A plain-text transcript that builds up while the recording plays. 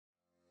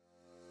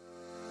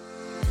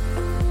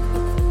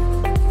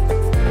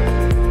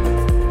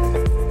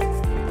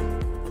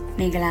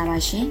မင်္ဂလာပါ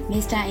ရှင်မ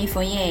စ္စတာအင်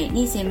ဖိုရဲ့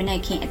နေ့စဉ်မန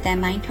က်ခင်းအတန်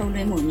ပိုင်းထုတ်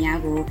လွှင့်မှုများ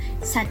ကို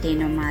စတင်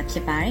တော့မှာဖြ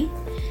စ်ပါတယ်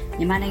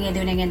မြန်မာနိုင်ငံ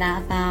သူနိုင်ငံသား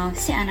အပေါင်း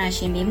စစ်အာဏာ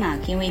ရှင်ပြီးမှ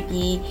ကင်းဝေး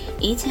ပြီး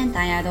အေးချမ်း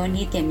သာယာသော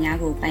နေ့တင်များ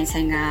ကိုပိုင်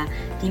ဆိုင်က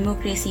ဒီမို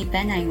ကရေစီပ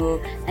န်းနိုင်ကို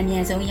အမြ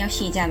န်ဆုံးရောက်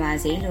ရှိကြပါ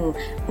စေလို့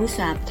ဥ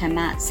စွာပထမ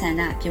ဆန္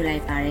ဒပြုလို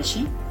က်ပါရရှ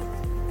င်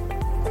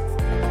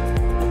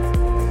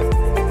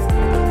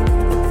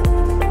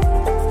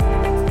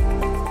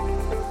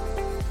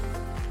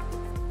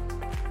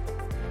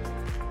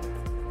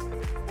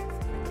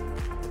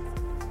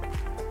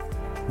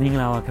မင်္ဂ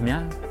လာပါခင်ဗျာ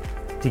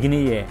ဒီက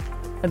နေ့ရဲ့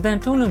အတန်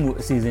ထုတ်လွှင့်မှု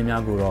အစီအစဉ်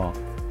များကိုတော့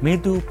မေ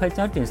သူဖတ်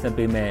ကြားတင်ဆက်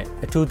ပေးမဲ့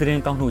အထူးသတ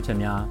င်းကောက်နှုတ်ချက်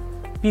များ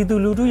ပြည်သူ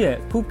လူထုရဲ့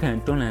ခုခံ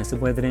တွန်းလှန်စစ်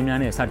ပွဲသတင်းများ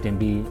နဲ့စတင်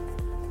ပြီး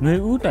ຫນွေ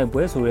ဦးတိုက်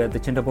ပွဲဆိုတဲ့သ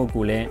ချင်းတစ်ပုဒ်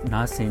ကိုလည်း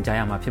နားဆင်ကြရ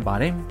မှာဖြစ်ပါ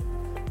တယ်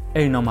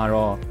အဲဒီနောက်မှာ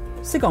တော့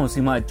စစ်ကောင်စီ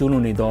မှကျိုးလွ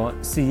န်နေသော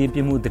စီရေးပြ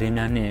မှုသတင်း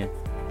များနဲ့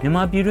မြန်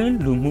မာပြည်တွင်း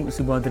လူမှု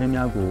စီးပွားသတင်း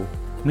များကို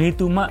မေ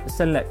သူမှဆ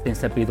က်လက်တင်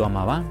ဆက်ပေးသွား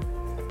မှာပါ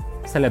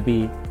ဆက်လက်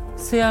ပြီး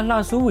ဆရာလှ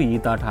စိုးဝေ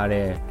ရေးသားထား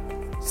တဲ့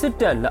စစ်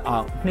တပ်လက်အော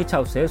က်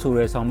260ဆို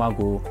တဲ့ဆောင်းပါး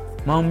ကို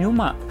မောင်မျိုး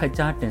မှဖတ်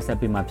ကြားတင်ဆက်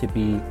ပေးမှာဖြစ်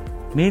ပြီး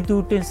မေသူ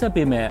တင်ဆက်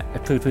ပေးမဲ့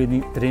အထွေထွေ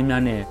သတင်း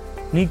များနဲ့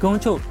ညီကုန်း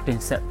ချုပ်တင်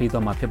ဆက်ပေး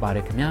သွားမှာဖြစ်ပါတ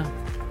ယ်ခင်ဗျာ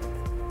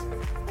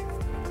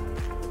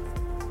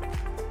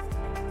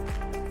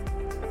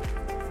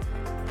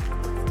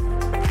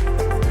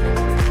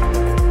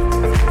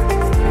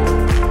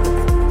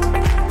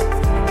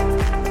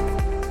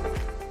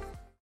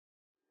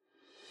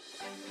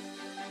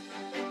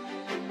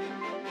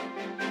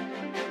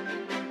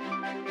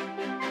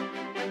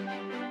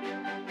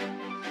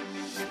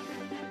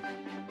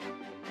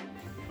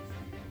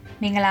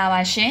မင်္ဂလာ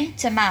ပါရှင်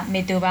ကျမ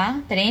မေသူပါ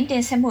သတင်းတ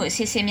င်ဆက်မှုအ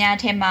စီအစဉ်များ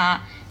ထဲမှာ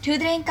ထူး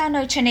သတင်းကောက်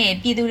နှုတ်ချက်နဲ့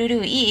ပြည်သူလူထု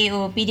EAO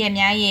ပြည်သူ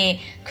များရဲ့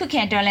ခု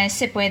ခံတော်လှန်စ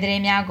စ်ပွဲသတ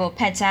င်းများကိုဖ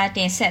တ်ကြားတ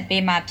င်ဆက်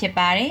ပေးမှာဖြစ်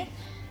ပါတယ်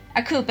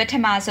အခုပထ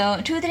မဆုံး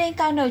ထူးသတင်း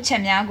ကောက်နှုတ်ချ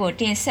က်များကို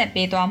တင်ဆက်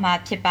ပေးသွားမှာ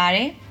ဖြစ်ပါတ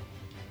ယ်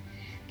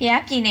က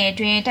ယားပြည်နယ်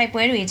တွင်တိုက်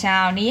ပွဲတွေကြော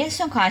င့်နေရ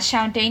ဆွန့်ခွာ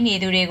ရှောင်တိန်နေ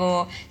သူတွေကို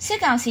စစ်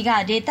ကောင်စီက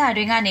ဒေသ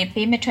တွင်းကနေ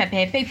ပေးမထွက်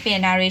ဘဲပိတ်ပင်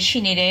တာတွေရှိ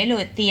နေတယ်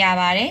လို့သိရ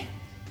ပါတယ်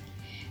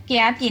က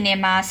ယားပြည်နယ်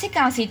မှာစစ်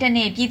ကောင်စီတပ်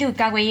နဲ့ပြည်သူ့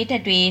ကာကွယ်ရေးတ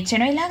ပ်တွေဇန်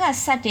နဝါရီလက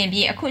စတင်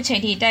ပြီးအခုချိ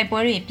န်ထိတိုက်ပွဲ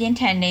တွေပြင်း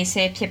ထန်နေ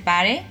ဆဲဖြစ်ပါ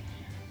တယ်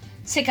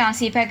။စစ်ကောင်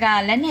စီဘက်က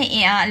လက်နက်အ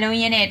င်အားအလုံး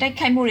ရင်းနဲ့တိုက်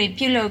ခိုက်မှုတွေ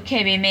ပြုလုပ်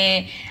ခဲ့ပေမဲ့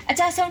အ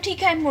ကြဆုံးထိ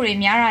ခိုက်မှုတွေ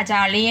များတာ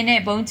ကြောင့်လေရင်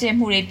နဲ့ဘုံကျင်း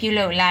မှုတွေပြု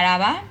လုပ်လာတာ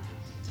ပါ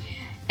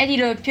။အဲ့ဒီ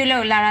လိုပြုလု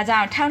ပ်လာတာကြော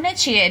င့်ထောင်နဲ့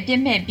ချီတဲ့အပြ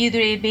စ်မဲ့ပြည်သူ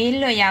တွေဘေး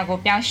လွတ်ရာကို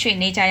ပြောင်းရွှေ့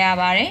နေကြရ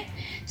ပါတယ်။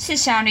စ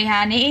စ်ဆောင်တွေဟာ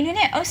နေအိမ်တွေ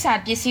နဲ့ဥစ္စာ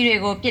ပစ္စည်းတွေ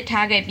ကိုပစ်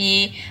ထားခဲ့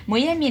ပြီး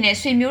မွေးရမြေနဲ့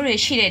ဆွေမျိုးတွေ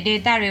ရှိတဲ့ဒေ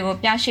သတွေကို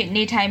ပြောင်းရွှေ့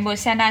နေထိုင်ဖို့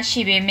ဆန္ဒ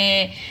ရှိပေမဲ့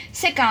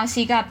စစ်ကောင်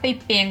စီကပိတ်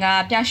ပင်က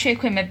ပြောင်းရွှေ့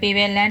ခွင့်မပေး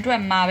ဘဲလမ်းတွ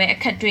က်မှာပဲအ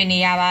ခက်တွေ့နေ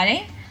ရပါတ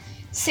ယ်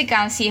။စစ်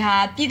ကောင်စီဟာ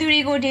ပြည်သူတွေ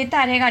ကိုဒေသ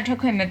တွေကထွက်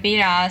ခွင့်မပေး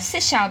တာစ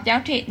စ်ဆောင်ပြော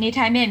င်းထွေနေ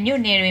ထိုင်မဲ့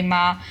မြို့နယ်တွေ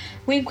မှာ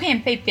ဝင်ခွင့်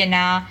ပိတ်ပင်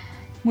တာ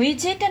ငွေ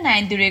ကြေးတက်နို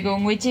င်သူတွေကို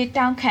ငွေကြေး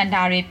တောင်းခံ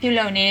တာတွေပြု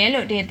လုပ်နေတယ်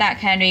လို့ဒေသ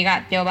ခံတွေက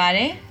ပြောပါတ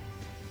ယ်။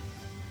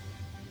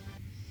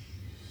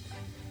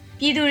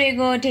ပြည်သူတွေ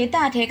ကိုဒေသ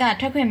ထဲက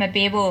ထွက်ခွင့်မ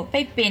ပေးဖို့ပိ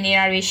တ်ပင်နေ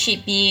တာတွေရှိ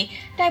ပြီး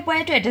တိုက်ပွဲ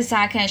အတွက်တ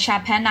စားခံရှာ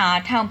ဖမ်းတာ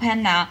ထောင်ဖ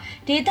မ်းတာ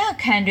ဒေသ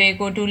ခံတွေ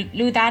ကို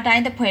လူသားတို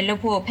င်းတစ်ဖွဲ့လု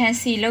ပ်ဖို့ဖမ်း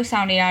ဆီးလှုပ်ဆော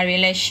င်နေတာတွေ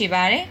လည်းရှိ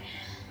ပါတယ်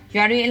။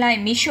ရွာတွေအလိုက်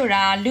မိရှို့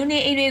တာလူနေ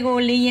အိမ်တွေကို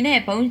လေရင်နဲ့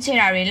ဘုံကျဲ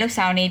တာတွေလှုပ်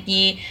ဆောင်နေ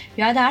ပြီး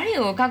ရွာသားတွေ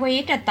ကိုကာကွယ်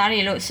ရေးတပ်သားတွေ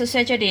လို့ဆွ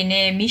ဆွဲချက်တွေ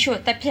နဲ့မိရှို့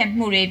တပ်ဖြတ်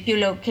မှုတွေပြု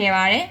လုပ်ခဲ့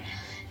ပါတယ်။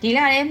ဒီလ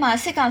ထဲမှာ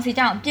စစ်ကောင်စီ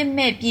ကြောင့်ပြစ်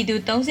မဲ့ပြည်သူ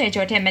30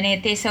ကျော်ထက်မနည်း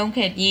တေဆုံး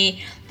ခဲ့ပြီး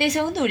တေ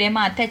ဆုံးသူတွေ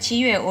မှာတက်ချီ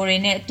ရွယ်အိုတွေ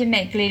နဲ့ပြစ်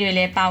မဲ့ကလေးတွေလ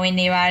ည်းပါဝင်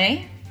နေပါတယ်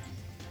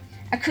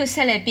။အခုဆ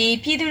က်လက်ပြီး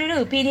ပြည်သူလူ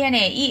ထု PDF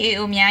နဲ့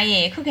EAO များ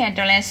ရဲ့ခုခံ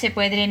တော်လှန်စစ်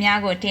ပွဲသတင်းများ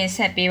ကိုတင်ဆ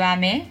က်ပေးပါ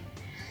မယ်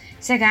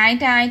။စကိုင်း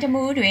တိုင်းတ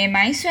မူးတွင်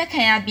မိုင်းဆွဲ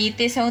ခံရပြီး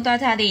တေဆုံးသွား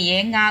ကြသည့်ရဲ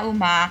9ဦး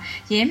မှာ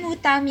ရဲမှု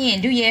တောင်းမြင့်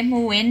ဒုရဲမှု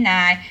ဝင်း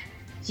နိုင်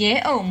ရဲ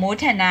အုပ်မိုး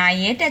ထန်နာ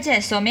ရဲတက်ချ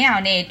က်စော်မင်းအော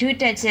င်နဲ့ဒု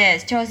တက်ချက်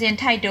ကျော်စင်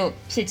ထိုက်တို့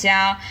ဖြစ်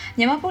ကြောင်း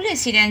မြန်မာပိုလစ်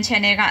စီဒန်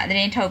channel ကသတ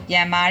င်းထုတ်ပြ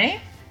န်ပါတယ်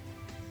။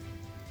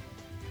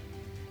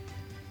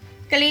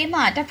ကလေးမ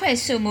တပ်ဖွဲ့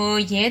စုမှု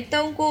ရဲ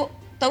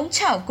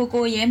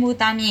3699ရဲမှု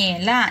တောင်းမြင့်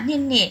လ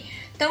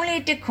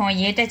2234ခွန်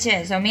ရဲတက်ချ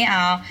က်စော်မင်း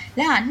အောင်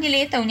လ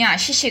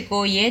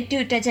243889ရဲဒု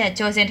တက်ချက်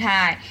ကျော်စင်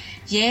ထိုက်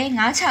ရဲ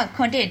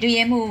9691ဒု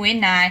ရဲမှုဝင်း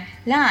နိုင်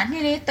လ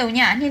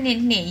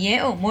243222ရဲ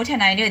အုပ်မိုးထ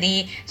န်နိုင်တို့သည်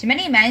ဂျမ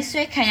နီမိုင်း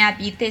ဆွဲခံရ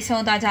ပြီးတေ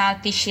ဆုံးသွားကြောင်း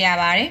သိရှိရ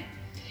ပါတယ်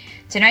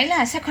။ဇန်နဝါရီလ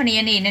18ရ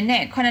က်နေ့နန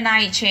က်9:00နာ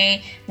ရီချိန်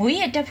မူ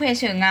ရဲတပ်ဖွဲ့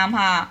စု9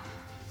မှ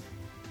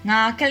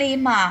9ကလေး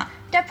မှ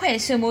တပ်ဖွဲ့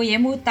စုမှုရဲ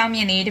မှုတောင်းမြ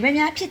င့်နေတပည့်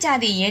များဖြစ်ကြ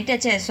သည့်ရဲတ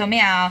က်ချက်စော်မ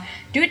င်းအောင်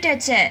ဒုတက်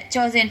ချက်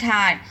ကျော်စင်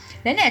ထိုက်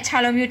လက်နဲ့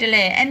6လုံးမျိုးတလ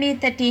က်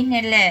MA30 နှ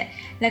စ်လက်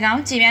၎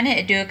င်းကြည်များနဲ့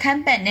အတူခ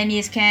မ်းပတ်နယ်မြေ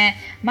စခန်း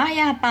မရ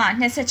ပ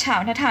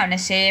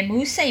26/2020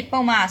မူးစိတ်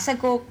ပုံမှ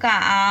19က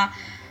အား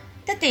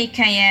တတိ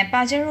ခံရန်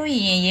ပါဂျရို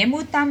ရင်ရဲမှု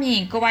တောင်းမြ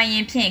င့်ကိုပိုင်ရ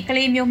င်ဖြင့်က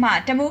လေးမျိုးမှ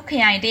တမှုခ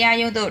ရိုင်တရား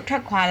ရုံးသို့ထွ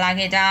က်ခွာလာ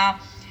ခဲ့ကြောင်း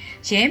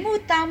ရဲမှု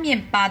တောင်းမြ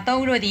င့်ပါ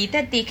တော့တို့သည်တ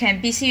က်တီခံ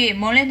ပစ္စည်း၍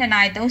မွန်လယ်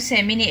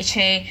2:30မိနစ်အ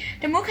ချိန်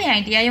တမူးခရို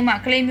င်တရားရုံးမှ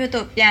ကလေးမျိုး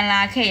တို့ပြန်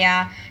လာခဲ့ရာ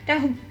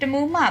တ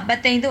မူးမှပ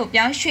သိမ်တို့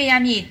ပြောင်းရွှေ့ရ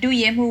မည့်ဒူ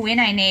ရဲမှုဝင်း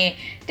နိုင်နှင့်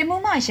တ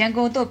မူးမှရန်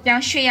ကုန်တို့ပြော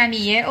င်းရွှေ့ရမ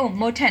ည့်ရဲအုပ်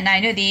မိုးထက်နို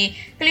င်တို့သည်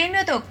ကလေး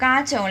မျိုးတို့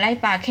ကားကြုံလိုက်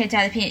ပါခဲ့ကြ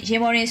သဖြင့်ရေ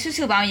မော်ရင်စု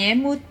စုပေါင်းရဲ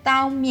မှု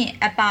တောင်းမြင့်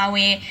အပါဝ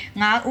င်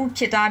9ဦး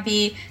ဖြစ်သွား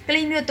ပြီးက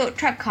လေးမျိုးတို့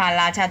ထွက်ခွာ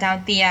လာကြကြောင်း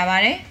သိရပါ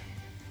သည်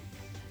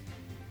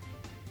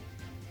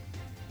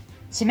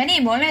ဂျမနီ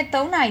မွန်လယ်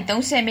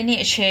3:30မိန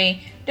စ်အချိန်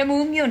တ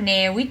မူးမြို့န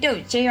ယ်ဝိတု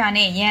တ်ကျေးရွာ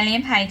နဲ့ရန်လ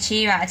င်းဖိုင်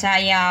ချေးရွာအ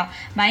ကြားရောက်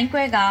မိုင်း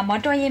ကွဲက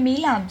မော်တော်ယာဉ်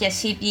မီးလောင်ပျက်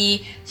စီးပြီး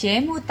ရဲ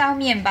မှုတောင်း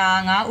မြင့်ပါ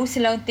9ဦးစ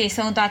လုံးတေ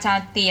ဆုံးသွားကြော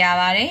င်းသိရ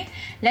ပါတယ်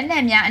။လက်န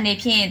က်များအနေ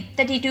ဖြင့်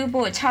32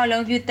ဘို့6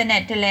လုံးပြူတန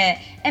က်တလက်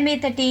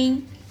MA13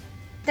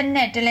 တန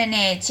က်တလက်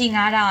နဲ့ကြီး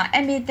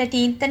9000 MA13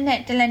 တန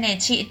က်တလက်နဲ့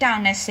ကြီးအတောင်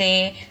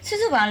20စု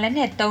စုပေါင်းလက်န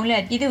က်3လ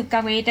က်ပြည်သူ့ကာ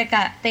ကွယ်ရေးတပ်က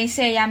တင်ဆ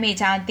က်ရမိ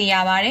ကြောင်းသိရ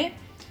ပါတယ်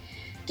။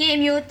ကီအ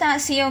မျိုးသား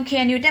စီယုံ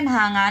KNU တပ်မ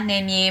ဟာ9န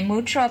ယ်မြေမူ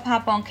ထရဖာ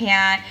ပွန်ခ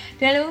ရိုင်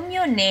ဘယ်လို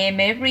မြို့နယ်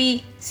မဲဘရီ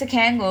စခ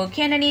န်းကို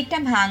KNU တ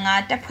ပ်မဟာ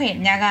9တပ်ဖွဲ့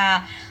များက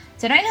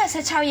ဇန်နဝါရီ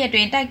16ရက်တွ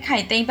င်တိုက်ခို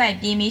က်သိမ်းပိုက်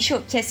ပြီးမိရှု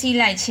ဖျက်ဆီး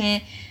လိုက်ခြင်း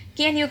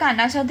KNU က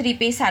နောက်ဆုံးသတိ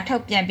ပေးစာထု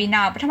တ်ပြန်ပြီး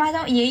နောက်ပထမ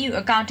ဆုံးအရေးယူ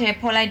အကောင့်ထဲ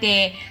ဖော်လိုက်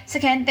တဲ့စ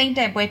ခန်းသိမ်း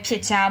တိုက်ပွဲဖြ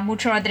စ်ကြောင်းမူ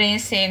ထရသတင်း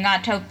စင်က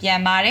ထုတ်ပြ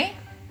န်ပါတယ်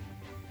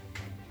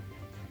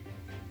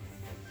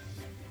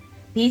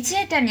ဒီချ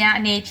က်တက်များ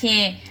အနေဖြ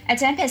င့်အ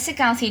ကြမ်းဖက်စစ်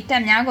ကောင်စီတ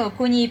ပ်များကို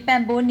ကူညီ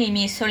ပံ့ပိုးနေမ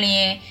ည်ဆိုလျ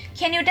င်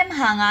KNUတပ်မ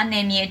ဟာ9န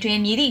ယ်မြေအတွ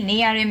င်းမြည်သည့်နေ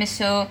ရာတွင်မ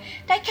ဆို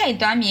တိုက်ခိုက်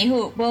သွားမည်ဟု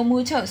ဗိုလ်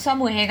မှူးချုပ်စော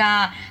မှုဟဲက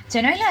ဇ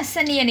န်နဝါရီ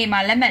12ရက်နေ့မှာ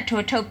လက်မှတ်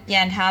ထိုးထုတ်ပြ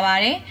န်ထားပါ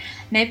တယ်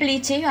။မဲပလီ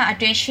ချေးရွာအ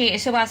တွင်းရှိအ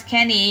ဆိုပါစခ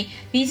န်းသည်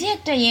ဘီဂျက်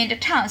တရင်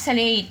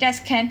1014၏တပ်စ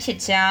ခန်းဖြစ်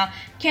ကြောင်း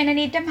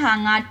KNUတပ်မဟာ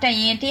9တပ်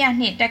ရင်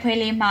102တပ်ခွဲ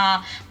လေးမှာ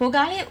ဗိုလ်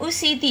ကားလေးဦး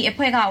စီးသည့်အ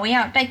ဖွဲ့ကဝင်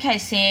ရောက်တိုက်ခို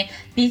က်စဉ်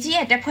ဘီဂျ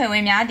က်တပ်ဖွဲ့ဝ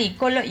င်များသည်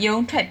ကိုလွတ်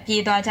ရုံးထွက်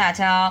ပြေးသွားကြ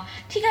ကြောင်း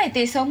ထိခိုက်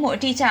ဒေဆုံးမှုအ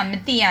တိအကျမ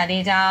သိရ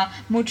သေးကြောင်း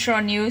Metro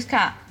News က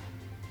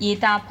ရေး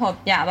သားဖော်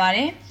ပြပါတ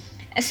ယ်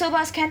။အဆို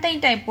ပါစခန်းသိမ်း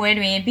တိုက်ပွဲ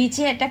တွင်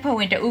BGF တပ်ဖွဲ့ဝ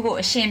င်တအုပ်ကို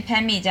အရှင်ဖ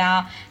မ်းမိကြော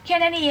င်း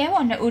KNU ရဲ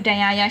ဘော်2ဦးတ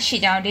ရားရရှိ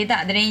ကြောင်းဒေသ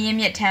သတင်းရင်း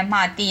မြစ်ထံမှ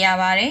သိရ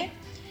ပါတယ်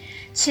။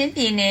ချင်း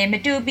ပြည်နယ်မ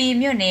တူပီ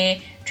မြို့နယ်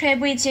ထွေ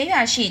ပွေကျေး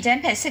ရွာရှိကျ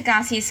န်းဖက်စစ်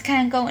ကားစီစခ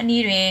န်းကုန်းအ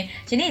နီးတွင်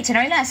ယနေ့ဇန်န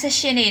ဝါရီ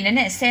18ရက်နေ့နန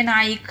က်10:00နာ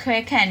ရီခွဲ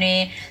ခန့်တွ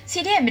င်စီ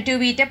ဒီမတူ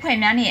ပီတပ်ဖွဲ့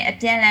များနှင့်အ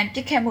ပြန်အလှန်ပ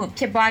စ်ခတ်မှု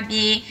ဖြစ်ပွား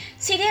ပြီး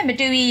စီဒီမ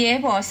တူပီရဲ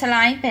ဘော်ဆ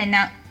လိုင်းပ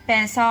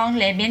န်ဆောင်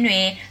လေပင်တွ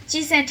င်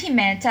ကြီးစံထိ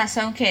မှန်ကြ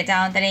ဆုံးခဲ့ကြော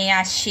င်းသတင်းရ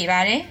ရှိပါ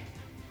သည်။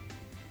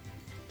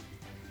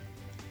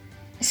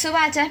အဆို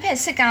ပါကျန်းဖက်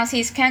စစ်ကောင်စီ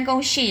စခန်းကု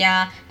န်းရှိရာ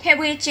ထဲ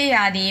ပွေးကျေး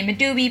ရွာသည်မ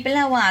တူပီပလ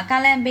က်ဝ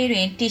ကားလမ်းဘေးတွ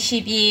င်တည်ရှိ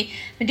ပြီး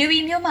မတူပီ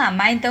မြို့မှ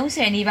မိုင်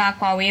30နီးပါး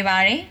ကွာဝေးပါ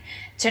သည်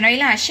။ဇန်နဝါရီ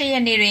8ရ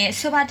က်နေ့တွင်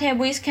ဆိုပါထဲ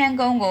ပွေးစခန်း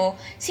ကုန်းကို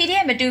စီဒီ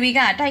မတူပီက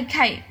တိုက်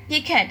ခိုက်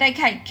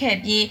ခဲ့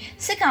ပြီး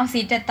စစ်ကောင်စီ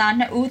တပ်သား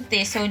2ဦး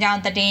သေဆုံးကြော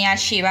င်းသတင်းရ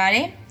ရှိပါသ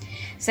ည်။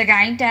စ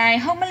ကိုင်းတိုင်း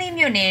ဟုံးမလီ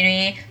မြို့နယ်တွ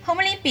င်ဟုံးမ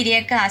လီ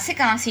PDF ကစစ်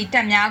ကောင်စီတ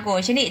ပ်များကို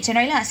ယနေ့ဇန်န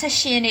ဝါရီ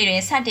18ရက်နေ့တွ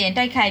င်စတင်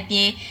တိုက်ခိုက်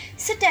ပြီး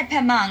စစ်တပ်ဖ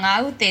က်မှ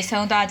9ဦးသေ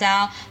ဆုံးသွားကြော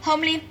င်းဟုံး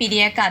မလီ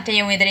PDF ကတ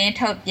ရားဝင်သတင်း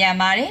ထုတ်ပြန်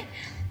ပါတယ်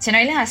။ဇန်န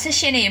ဝါရီ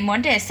18ရက်နေ့မွ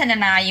န်းတည့်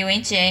12နာရီဝ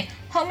န်းကျင်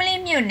ဟုံးမလီ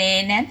မြို့နယ်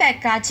နန်းပတ်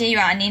ကားကျေး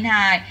ရွာအနီး၌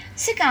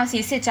စစ်ကောင်စီ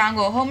စစ်ကြောင်း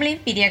ကိုဟုံးမလီ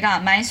PDF က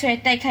မိုင်းဆွဲ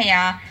တိုက်ခိုက်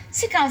ရာစ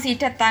စ်ကောင်စီ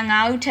တပ်သား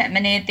9ဦးထက်မ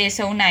နည်းသေ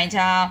ဆုံးနိုင်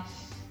ကြောင်း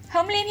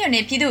ဟုံးမလီမြို့န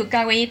ယ်ပြည်သူ့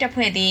ကာကွယ်ရေးတပ်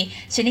ဖွဲ့သည်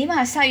ယနေ့မှ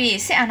စ၍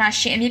စစ်အာဏာ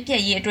ရှင်အမြင့်ပြ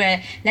ည့်ရေးအတွက်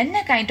လက်န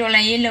က်ကင်တော်လှ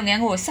န်ရေးလုပ်င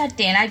န်းကိုစ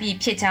တင်လိုက်ပြီ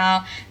ဖြစ်ကြောင်း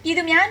ပြည်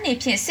သူများအနေ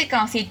ဖြင့်စစ်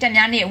ကောင်စီတပ်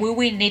များနှင့်ဝေး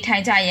ဝေးနေထို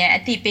င်ကြရန်အ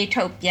သိပေး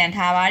ထုတ်ပြန်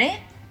ထားပါသည်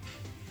။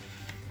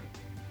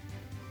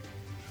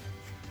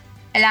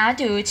အလား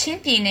တူချင်း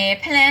ပြည်နယ်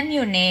ဖလန်း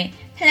မြို့နယ်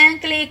ဖလန်း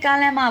ကလေးကား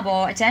လမ်းမ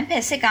ပေါ်အကြမ်းဖ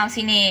က်စစ်ကောင်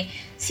စီနှင့်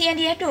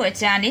CNDF တို့အ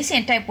ကြားနေ့စ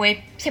ဉ်တိုက်ပွဲ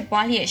ဖြစ်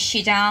ပွားလျက်ရှိ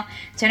ကြောင်း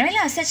ဇန်နဝါ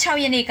ရီ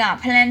16ရက်နေ့က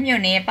ဖလန်း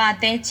မြို့နယ်ပါ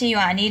တဲချေး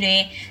ရွာအနီးတွ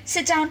င်စ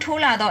စ်ကြောင်း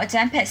ထိုးလာသောအကြ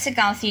မ်းဖက်စစ်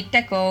ကောင်စီတ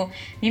ပ်ကို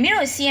မိမိ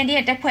တို့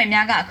CNDF တပ်ဖွဲ့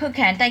များကအခု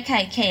ခံတိုက်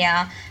ခိုက်ခဲ့ရာ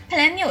ဖ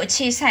လန်းမြို့အ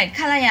ခြေစိုက်ခ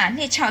လာရ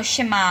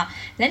268မှ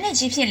လက်နက်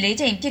ကြီးဖြင့်4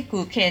ကြိမ်ပစ်ကူ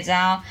ခဲ့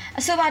ကြောင်း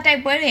အဆိုပါတို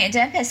က်ပွဲတွင်အကြ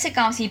မ်းဖက်စစ်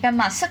ကောင်စီဘက်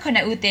မှ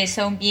18ဦးသေ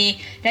ဆုံးပြီး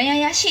ဒဏ်ရာ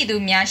ရရှိသူ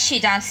များရှိ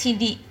ကြောင်း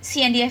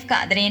CNDF က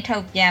သတင်းထု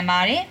တ်ပြန်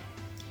ပါတယ်။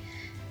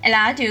အ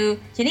လားတူ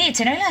ယနေ့ဇ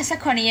န်နဝါရီ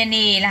18ရက်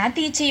နေ့လာ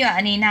တီချီရွာ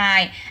အနီး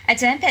၌အ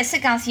ကြမ်းဖက်စ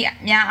စ်ကောင်စီ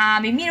များအား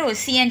မိမိတို့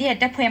CNDF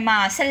တပ်ဖွဲ့မှ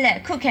ဆက်လက်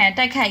ခုခံ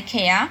တိုက်ခိုက်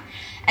ခဲ့ရာ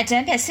အကြ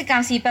မ်းဖက်စစ်ကော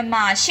င်စီဘက်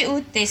မှ10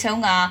ဦးသေ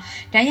ဆုံးက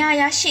ဒဏ်ရာ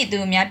ရရှိသူ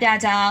များပြား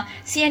ကြောင်း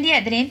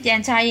CNDF သတင်းပြ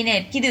န်ကြားရေးနှ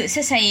င့်ပြည်သူ့ဆ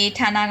က်ဆံရေး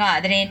ဌာနက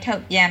သတင်းထု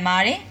တ်ပြန်ပါ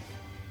တယ်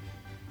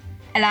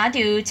။အလား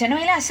တူဇန်န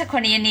ဝါရီ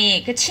18ရက်နေ့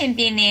ကချင်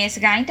ပြည်နယ်စ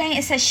ကိုင်းတိုင်း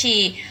အဆက်ရှိ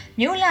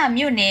မြို့လ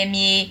မြို့နယ်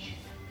မြေ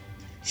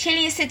ရှီ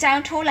လီစစ်ကြော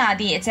င်းထိုးလာ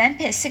သည့်အကြမ်းဖ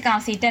က်စစ်ကော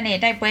င်စီတပ်နှင့်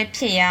တိုက်ပွဲ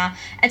ဖြစ်ရာ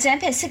အကြမ်း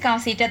ဖက်စစ်ကောင်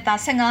စီတပ်သား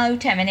15ဦး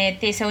ထက်မနည်း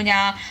သေဆုံး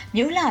ကြောင်း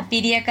မြို့လ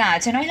PDF က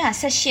ဇန်နဝါရီ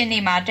18ရက်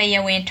နေ့မှာတ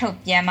ရားဝင်ထုတ်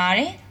ပြန်ပါတ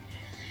ယ်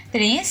။သ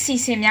တင်းစီ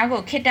စဉ်များ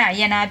ကိုခေတ္တ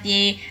ရန်နာ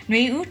ပြီးຫ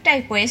ນွေဦးတို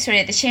က်ပွဲဆို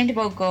တဲ့တခြင်းတစ်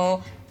ပုဒ်ကို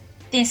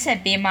တင်ဆက်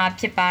ပေးမှာ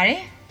ဖြစ်ပါတ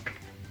ယ်။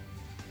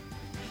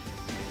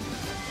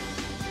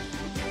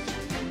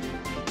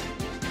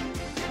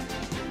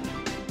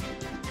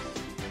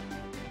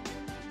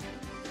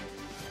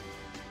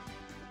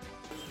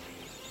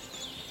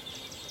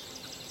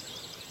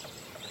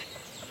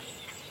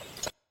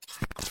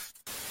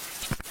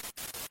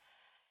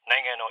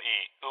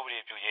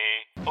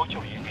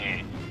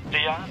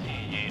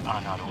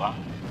 နာတို့က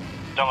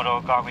တမ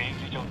တော်ကာကွယ်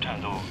ရေးချုပ်ထံ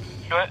သို့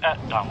လွှဲအပ်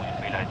တာဝန်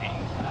ပေးလိုက်သ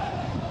ည်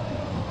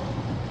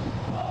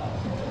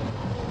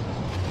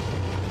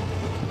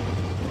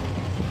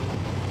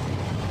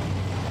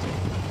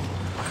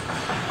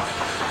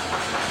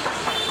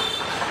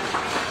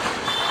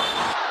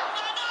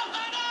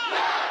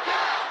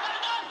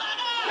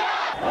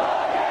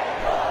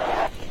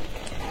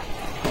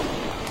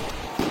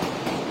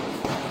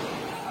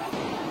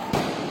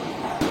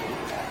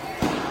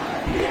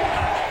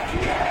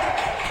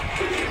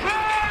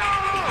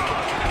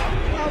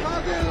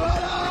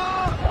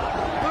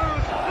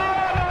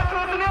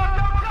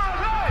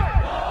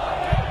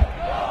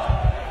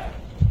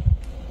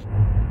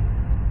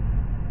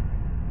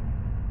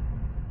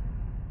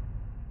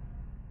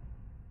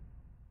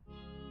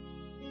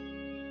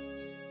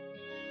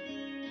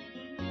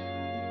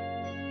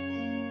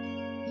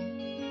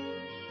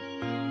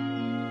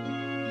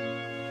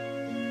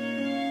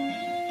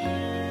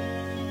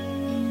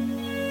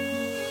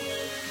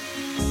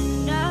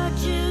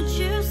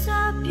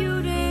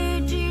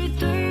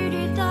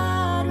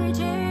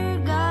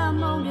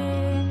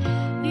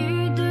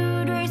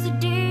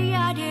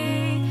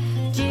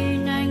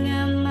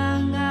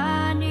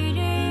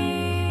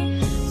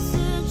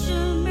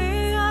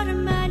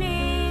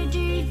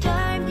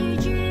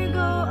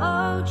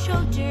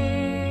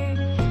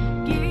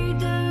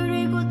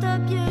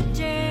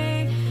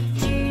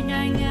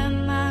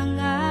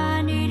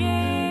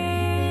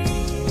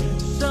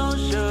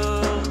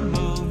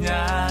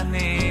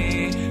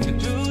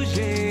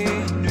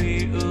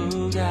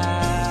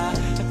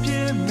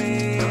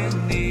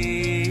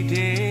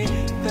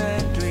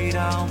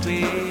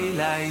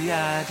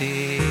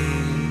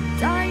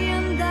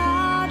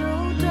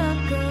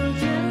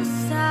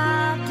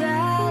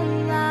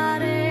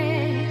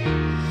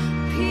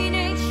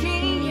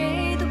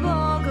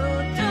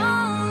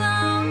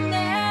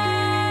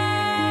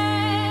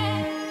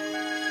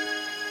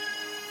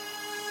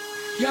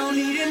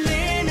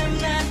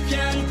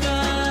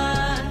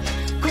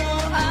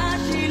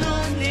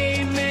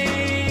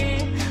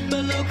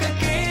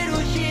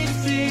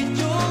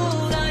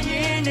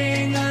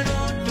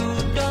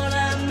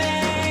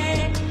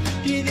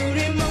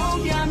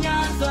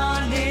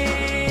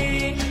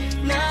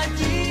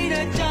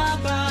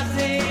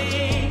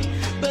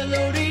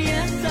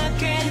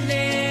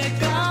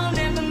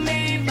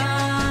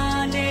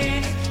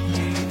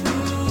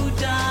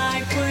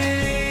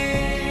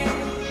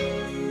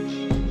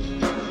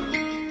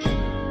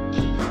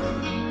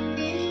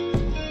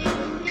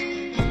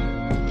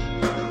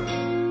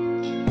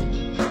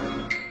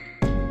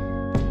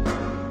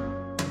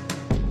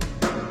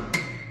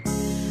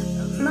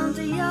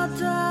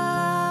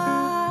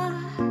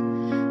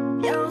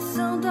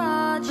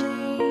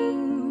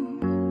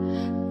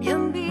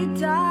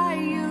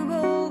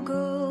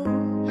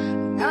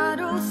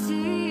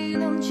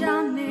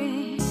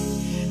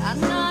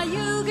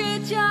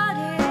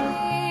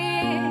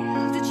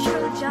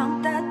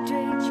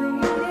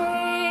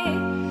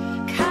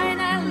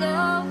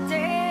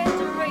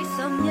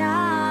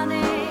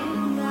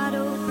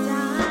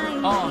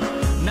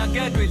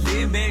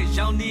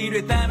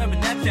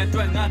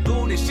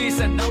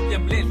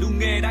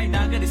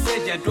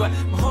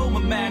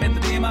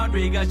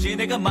She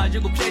nigga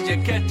magic of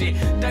pleasure catty.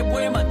 That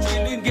way my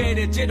children get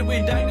it, jet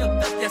wind dine up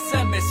that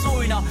same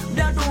so now.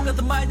 That don't get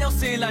the mind of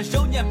sail and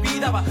show ya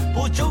beat up.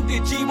 Pojo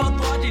the Chiva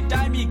Twadi,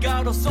 Dimey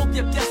God or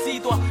Sophia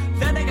Piasito.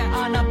 Then I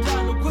got Anna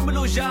Plano,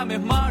 Quimolo Jam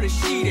and Mari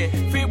Shide.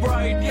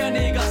 February,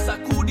 Dianega,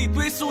 Sakudi,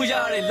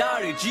 Pisuyare,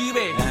 Larry,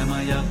 Jive. Am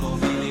I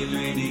Yako, Billy,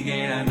 Lady,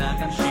 and I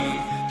can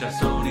see.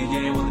 Just only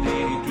day with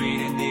lady treat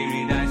and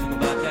they nice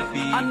about that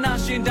beat. I'm not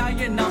shin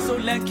dying now so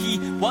lucky.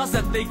 Was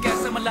that they get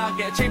some like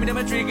a chamber of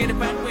a drink in the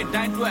band with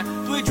dine to it.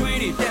 We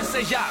treat it, that's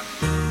a yacht.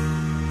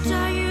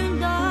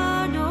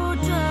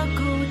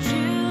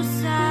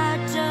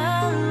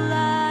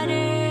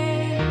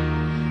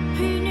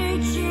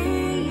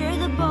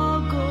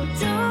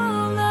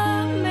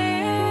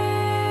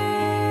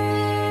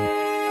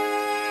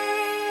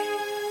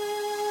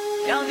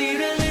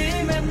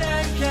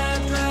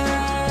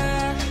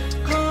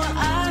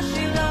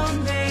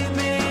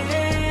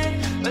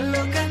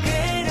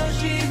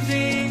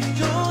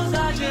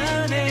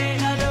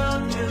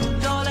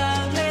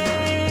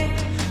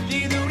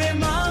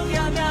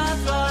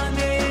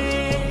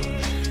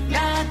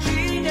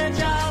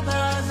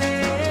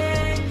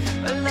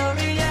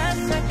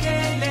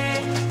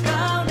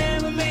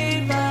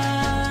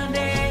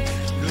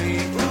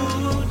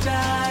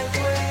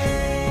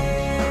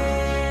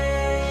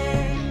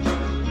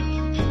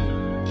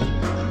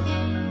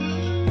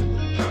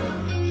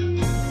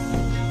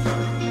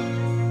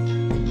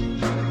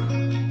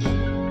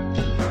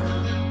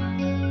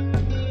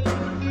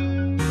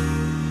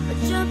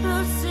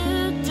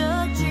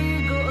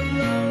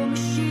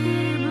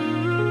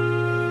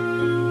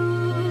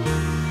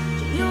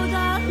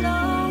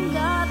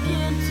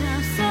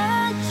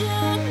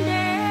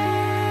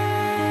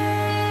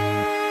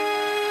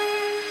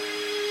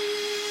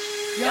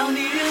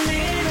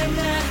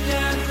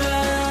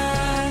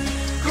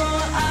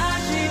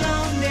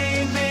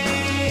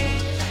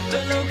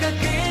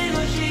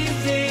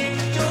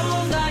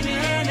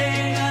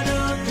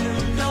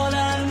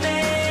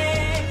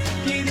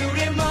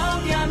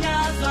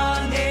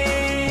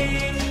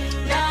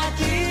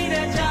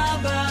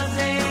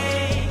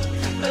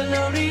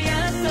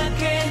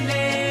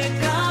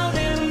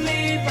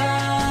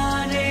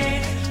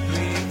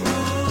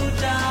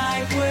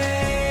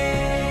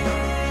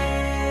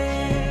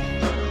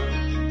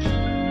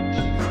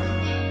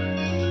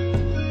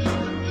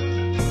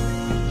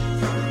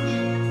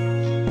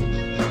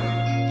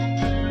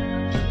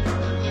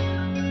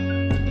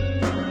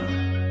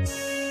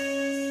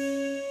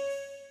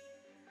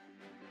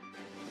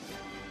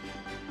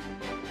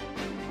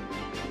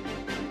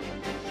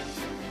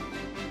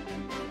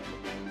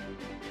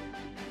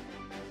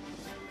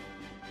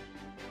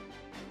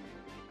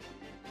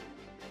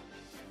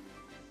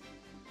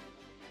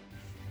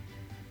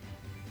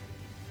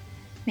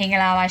 င်္ဂ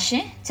လာပါရှ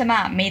င်ကျမ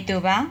မေသူ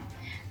ပါ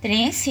သတ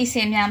င်းစီစ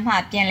ဉ်များမှ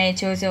ပြန်လည်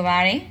ကြိုဆိုပါ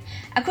ရစေ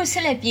အခုဆ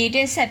က်လက်ပြည်တ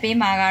င်ဆက်ပေး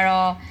မှာက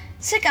တော့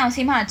စစ်ကောင်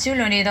စီမှကျူး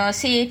လွန်နေသော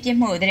စစ်ရေးပြစ်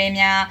မှုသတင်း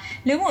များ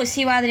လူမှု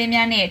စီးပွားသတင်း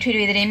များနဲ့ထွေ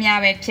ထွေသတင်းများ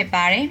ပဲဖြစ်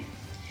ပါတယ်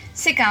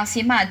စစ်ကောင်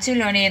စီမှကျူး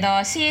လွန်နေသော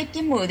စစ်ရေးပြ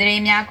စ်မှုသတ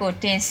င်းများကို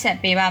တင်ဆက်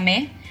ပေးပါမ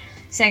ယ်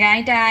စကို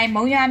င်းတိုင်း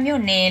မုံရွာ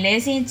မြို့နယ်လဲ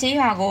စင်းကျေး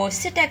ရွာကို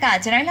စစ်တပ်က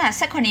ဇန်နဝါရီလ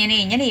18ရက်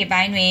နေ့ညနေ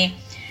ပိုင်းတွင်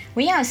ဝ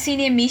င်းရောက်စီး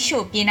နေမီ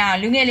ရှို့ပြင်းတော့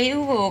လူငယ်လေး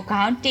ဦးကို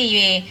ခေါင်းတိ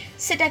၍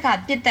စစ်တပ်က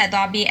ပစ်တက်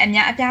သွားပြီးအ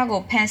များအပြား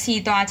ကိုဖမ်း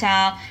ဆီးသွားကြော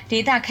င်းဒေ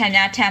သခံ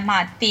များထံမှ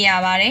သိရ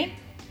ပါတယ်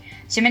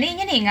။ယမနေ့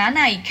ညနေ9:00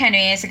နာရီခန့်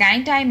တွင်စကို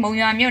င်းတိုင်းမုံ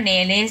ရွာမြို့န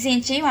ယ်လဲစ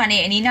င်းကျေးရွာနှ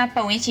င့်အနီးနားပ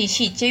တ်ဝန်းကျင်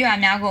ရှိကျေးရွာ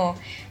များကို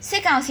စ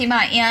စ်ကောင်စီမှ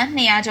အင်အား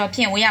200ကျော်ဖြ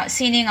င့်ဝင်းရောက်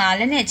စီးနှင်းက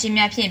လက်နက်ကြီး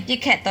များဖြင့်ပစ်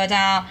ခတ်သော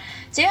ကြောင့်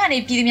ကျေးရွာနေ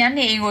ပြည်သူများ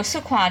နေအိမ်ကိုဆွ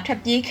တ်ခွာထွက်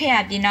ပြေးခဲ့ရ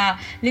ပြီးနောက်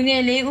လူင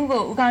ယ်လေးဦး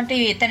ကိုဦးခေါင်းတိ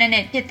၍တနက်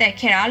နဲ့ပစ်တက်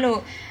ခဲ့တာ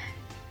လို့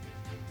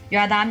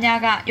ရွာသားများ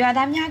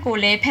ကို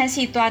လည်းဖမ်း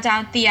ဆီးသွားကြော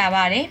င်းသိရ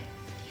ပါတယ်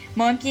။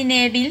မွန်ပြည်န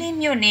ယ်ဘီလီ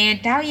မြို့နယ်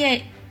တောက်ရဲ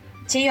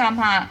ကျေးရွာ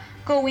မှ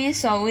ကိုဝင်း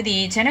စော်ဦးသ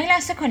ည်ဇန်နဝါရီလ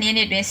18ရက်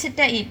နေ့တွင်စစ်တ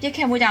ပ်၏ပစ်ခ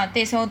တ်မှုကြောင့်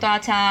တေဆုံးသွား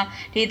ကြောင်း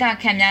ဒေသ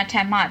ခံများ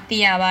ထံမှသိ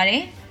ရပါတ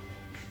ယ်။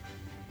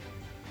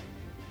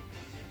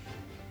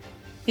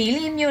ဘီ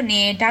လီမြို့န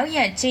ယ်တောက်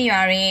ရဲကျေး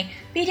ရွာတွင်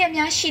ပြည်သူ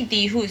များရှိသ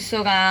ည်ဟု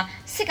ဆိုကာ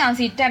စစ်ကောင်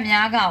စီတပ်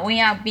များကဝင်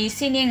ရောက်ပြီး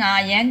စီးနှင်းက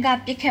ရန်က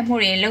ပစ်ခတ်မှု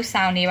တွေလှုပ်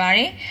ဆောင်နေပါတ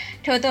ယ်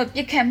။ထို့သောပ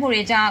စ်ခတ်မှု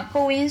တွေကြောင့်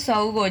ကိုဝင်း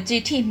စော်ဦးကိုကြ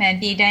ည်ထိမှန်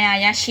ပြီးဒဏ်ရာ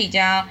ရရှိ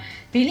ကြောင်း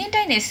ဘီလင်း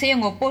တိုက်နယ်စေယုံ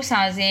ကိုပို့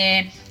ဆောင်စဉ်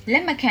လ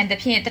က်မခံသ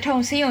ဖြင့်တထုံ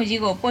စေယုံ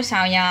ကြီးကိုပို့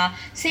ဆောင်ရာ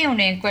စေယုံ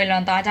တွင်ကွယ်လွ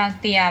န်သွားကြောင်း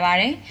သိရပါ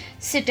တယ်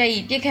။စစ်တပ်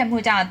၏ပစ်ခတ်မှု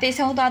ကြောင့်တေ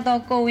ဆုံးသွားသော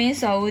ကိုဝင်း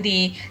စော်ဦးသ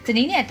ည်ဇ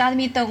နီးနှင့်သားသ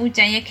မီး3ဦး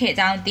ကျန်ရစ်ခဲ့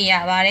ကြောင်းသိရ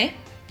ပါတယ်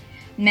။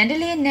မန္တ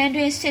လေးနန်း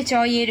တွင်စစ်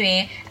ကြောရေးတွင်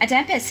အကြ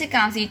မ်းဖက်စစ်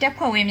ကောင်စီတပ်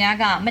ဖွဲ့ဝင်များ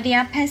ကမတ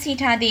ရားဖမ်းဆီး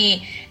ထားသည့်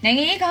နိုင်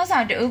ငံရေးခေါင်းဆော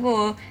င်တအုပ်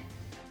ကို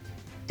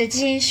တ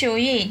ကြီးရှို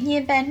၍ညှ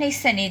ဉ်းပန်းနှိပ်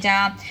စက်နေကြော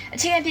င်းအ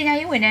ခြေခံပညာ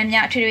ရေးဝန်ထမ်း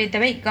များအထွေထွေသ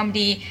ပိတ်ကော်မ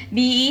တီ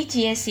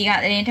BEGSC က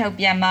သတင်းထုတ်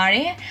ပြန်ပါတ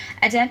ယ်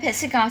။အကြမ်းဖက်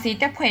စစ်ကောင်စီ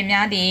တပ်ဖွဲ့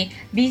များသည်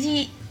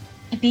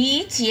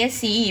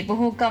BEGSC ဗ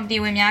ဟိုကော်မတီ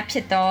ဝင်များဖြ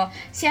စ်သော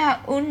ဆရာ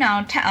ဦးနော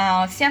င်ထက်အော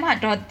င်ဆရာမ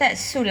ဒေါ်သက်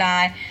စုလို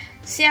က်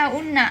ဆရာ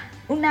ဦး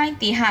နိုင်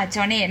တီဟာ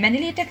ကျော်နဲ့မန္တ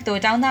လေးတက္ကသို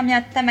လ်ကျောင်းသား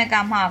များတက်မက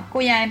မှ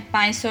ကိုရိုင်း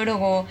ပိုင်ဆိုး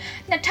တို့ကို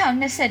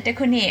2021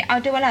ခုနှစ်အော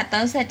က်တိုဘာလ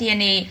31ရက်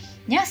နေ့ည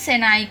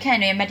10:00နာရီခန့်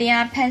တွင်မတ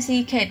ရားဖမ်း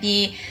ဆီးခဲ့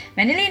ပြီးမ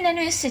န္တလေးနယ်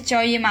တွင်စစ်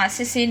ကြောရေးမှစ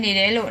စ်ဆေးနေတ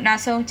ယ်လို့နော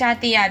က်ဆုံးကြား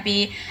သိရ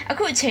ပြီးအ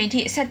ခုအချိန်ထိ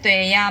အဆက်အသွ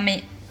ယ်ရ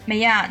မ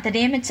ရသတ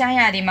င်းမကြား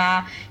ရသည်မှာ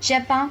ရ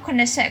ပ်ပေါင်း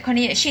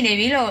89ရက်ရှိနေ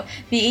ပြီလို့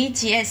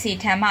BEGSC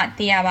ထံမှ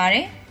သိရပါတ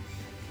ယ်။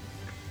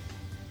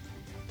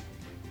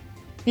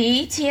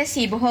 BEGSC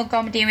ဗဟို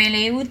ကော်မတီဝင်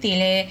4ဦးတည်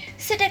လဲ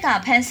စစ်တပ်က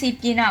ဖမ်းဆီး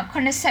ပြီးနောက်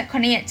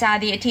89ရက်ကြာ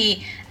သည့်အထိ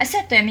အဆ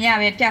က်အသွယ်မရ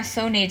ဘဲပျောက်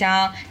ဆုံးနေကြော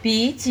င်း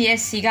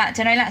BEGSC ကဇ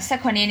န်နဝါရီလ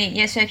18ရက်နေ့ရ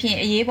က်စွဲဖြင့်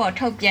အရေးပေါ်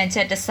ထုတ်ပြန်ချ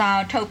က်တစ်စော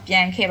င်ထုတ်ပြ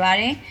န်ခဲ့ပါ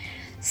တယ်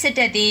။စစ်တ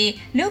ပ်သည်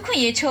လူခွ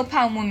င့်ရေးချိုး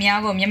ဖောက်မှုများ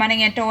ကိုမြန်မာနို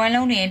င်ငံတော်ဝန်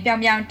လုံးတွင်ပြော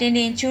င်ပြောင်တင်းတ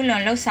င်းကျူးလွ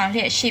န်လှုပ်ဆောင်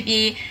လျက်ရှိ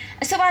ပြီး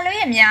အဆိုပါလူ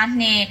ရဲများ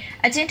နှင့်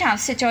အကျဉ်းထောင်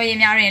စစ်ကြောရေး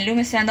များတွင်လူ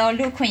မဆန်သော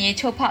လူခွင့်ရေး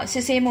ချိုးဖောက်စ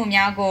စ်ဆေးမှု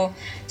များကို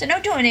ကျွန်ု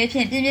ပ်တို့အနေဖြ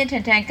င့်ပြင်းပြင်းထ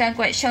န်ထန်ကန့်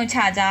ကွက်ရှုံချ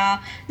ကြောင်း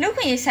လူ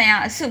ခွင့်ရေးဆိုင်ရာ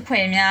အစုအ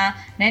ဖွဲ့များ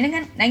နို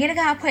င်ငံတ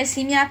ကာအဖွဲ့အစ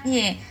ည်းများဖြ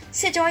င့်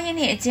စစ်ကြောရေး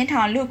နှင့်အကျဉ်း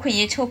ထောင်လူခွင့်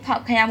ရေးချိုးဖော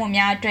က်ခံရမှု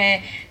များအတွက်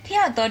ထိ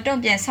ရောက်သောတုံ့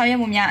ပြန်ဆောင်ရွ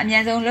က်မှုများအ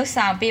များဆုံးလှုပ်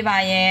ဆောင်ပေးပါ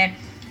ရန်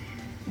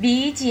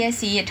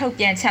BEGSC ရဲ့ထုတ်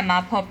ပြန်ချက်မှာ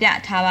ဖော်ပြ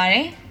ထားပါတ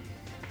ယ်။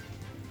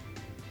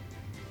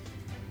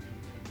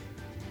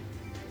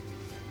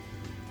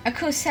အ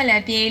ခုဆက်လ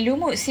က်ပြီးလူ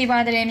မှုစီး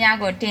ပွားသတင်းများ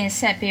ကိုတင်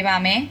ဆက်ပေးပါ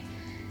မယ်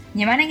။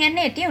မြန်မာနိုင်ငံ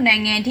နဲ့တရုတ်နို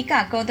င်ငံအဓိက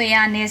ကုန်သွယ်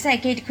ရေးနယ်စပ်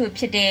ဂိတ်တစ်ခု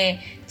ဖြစ်တဲ့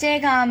ကျဲ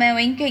ကာမန်ဝ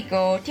င်းဂိတ်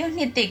ကိုတရုတ်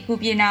နှစ်သိကူ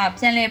ပြည်နောက်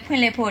ပြန်လည်ဖွ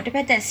င့်လှစ်ဖို့တစ်ပ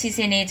တ်သက်စီစ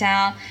ဉ်နေကြော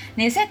င်းန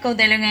ယ်စပ်ကုန်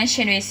သွယ်လုပ်ငန်းရှ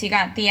င်တွေစီက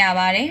သိရ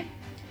ပါဗျ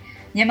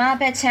။မြန်မာ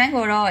ဘက်ချမ်း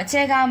ကိုတော့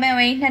ကျဲကာမန်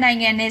ဝင်းနှစ်နို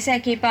င်ငံနယ်စပ်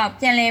ဂိတ်ပေါက်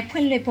ပြန်လည်ဖွ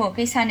င့်လှစ်ဖို့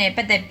ကိစ္စနဲ့ပ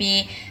တ်သက်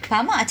ပြီးဘာ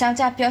မှအကြောင်း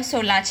ကြားပြော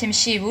ဆိုလာခြင်းမ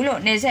ရှိဘူး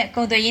လို့နယ်စပ်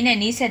ကုန်သွယ်ရေးနဲ့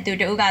နှီးဆက်သူ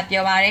တို့က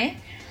ပြောပါဗျ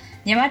။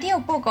မြန်မာတရု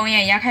တ်ပို့ကုန်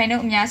ရဲ့ရာခိုင်နှု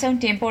န်းအများဆုံး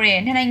တင်ပို့တဲ့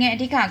နှစ်နိုင်ငံအ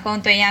ဓိကကုန်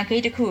သွယ်ရေးဂိ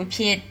တ်တစ်ခုအ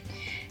ဖြစ်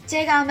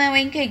ကျဲကာမန်ဝ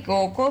င်းဂိတ်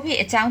ကိုကိုဗစ်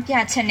အကြောင်းပြ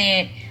ချက်နဲ့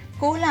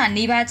6လ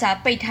နီးပါးကြာ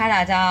ပိတ်ထား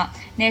တာကြောင့်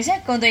နယ်စ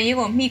ပ်ကုန်သွယ်ရေး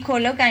ကိုမှီခို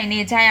လုပ်ကိုင်နေ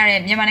ကြရ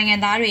တဲ့မြန်မာနိုင်ငံ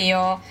သားတွေ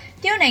ရော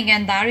တရုတ်နိုင်ငံ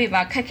သားတွေ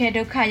ပါခက်ခဲ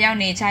ဒုက္ခရောက်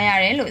နေကြရ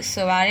တယ်လို့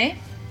ဆိုပါတယ်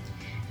။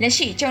လက်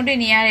ရှိကြုံတွေ့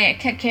နေရတဲ့အ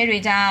ခက်အခဲတွေ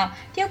ကြောင့်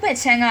တရုတ်ဘက်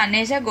ချမ်းက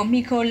နေဆက်ကို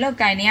မိခိုလုပ်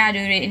ကိုင်နေရ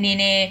သူတွေအနေ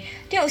နဲ့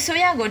တရုတ်အ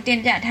စိုးရကိုတင်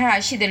ပြထားတာ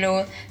ရှိသလို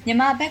မြန်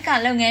မာဘက်က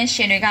လုပ်ငန်းရှ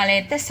င်တွေကလ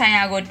ည်းသက်ဆိုင်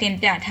ရာကိုတင်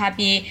ပြထား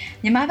ပြီး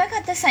မြန်မာဘက်က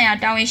သက်ဆိုင်ရာ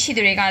တာဝန်ရှိ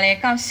သူတွေကလည်း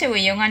ကောင်စစ်ဝေ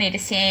ရုံးကနေတ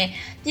ဆင့်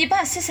ပြည်ပ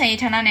စစ်ဆိုင်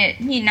ရေးဌာနနဲ့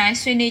ညှိနှိုင်း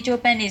ဆွေးနွေး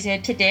ကြိုးပမ်းနေစေ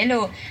ဖြစ်တယ်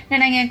လို့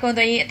နိုင်ငံကုန်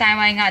သွယ်ရေးအတိုင်းအ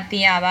ဝိုင်းကသိ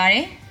ရပါတ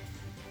ယ်။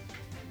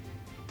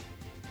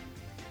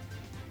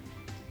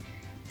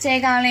ကျဲ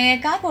ကလည်း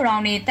ကားကိုယ်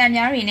တော်တွေတန်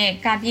များတွေနဲ့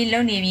ကာပြေး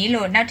လုံနေပြီ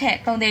လို့နောက်ထပ်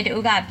ကုန်သည်တူ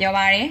ကပြော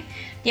ပါတယ်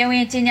။တရားဝ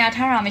င်ကြေညာ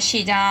ထားတာမရှိ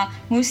ကြောင်း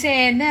မူဆ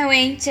ယ်မန်ဝ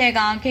င်းကျဲ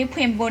ကောင်ဂိတ်ဖွ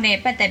င့်ဖို့နဲ့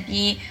ပတ်သက်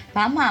ပြီး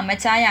ဘာမှမ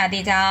ကြားရ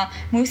သေးကြောင်း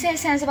မူဆယ်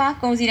ဆန်စပါး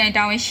ကုန်စည်တိုင်း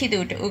တာဝန်ရှိသူ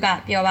တူက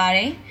ပြောပါတ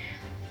ယ်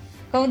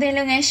။ကုန်သည်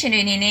လုပ်ငန်းရှင်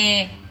တွေအနေနဲ့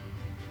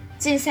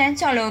ကျင်းစန်း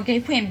ကြော်လိုဂိ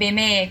တ်ဖွင့်ပေး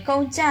မဲ့ကု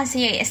န်ကြစ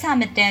ရိတ်အစ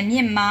မတန်မြ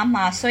င့်မား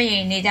မှာဆွေး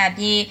နေကြ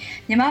ပြီး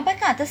မြန်မာဘက်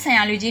ကသက်ဆိုင်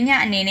ရာလူကြီး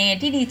များအနေနဲ့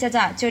တိတိကျကျ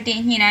ကြိုတင်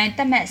ညှိနှိုင်းသ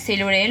တ်မှတ်စေ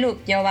လိုတယ်လို့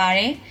ပြောပါရ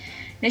ယ်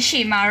လက်ရှိ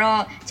မှာ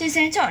တော့ကျင်းစ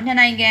န်းကြော်နှစ်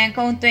နိုင်ငံ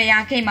ကုန်သွယ်ရာ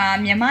ဂိတ်မှာ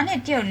မြန်မာနဲ့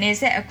တရုတ်နယ်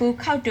စပ်အကူ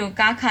ခောက်တူ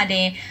ကားခါတ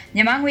င်မြ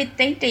န်မာငွေ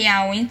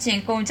300ဝန်းကျင်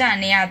ကုန်ကြ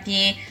နေရ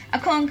ပြီးအ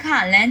ခွန်ခ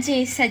လမ်း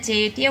ကြီးဆက်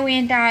ကြီးတရုတ်ဝ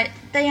င်တ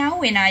ရား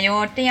ဝင်တာရော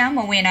တရားမ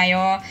ဝင်တာ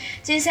ရော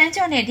ကျင်းစန်း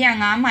ကျော်နဲ့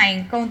105မိုင်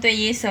ကုန်သွယ်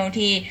ရေးစုံ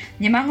ထိ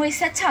မြန်မာငွေ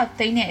16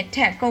သိန်းနဲ့အထ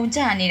က်ကုန်ကျ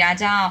နေတာ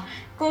ကြောင့်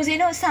ကိုစီ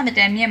တို့စမတ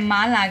န်မြင့်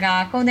မားလာက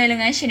ကုန်တယ်လု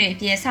ပ်ငန်းရှင်တွေအ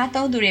ပြင်စား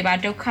သုံးသူတွေပါ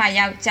ဒုက္ခ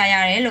ရောက်ကြရ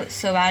တယ်လို့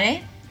ဆိုပါတယ်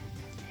။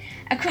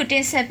အခုတ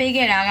င်ဆက်ပေး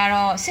ခဲ့တာက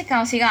တော့စစ်ကော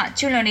င်စီက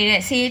ကျွလွန်နေ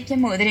တဲ့စီးရေးပြ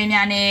မှုသတင်း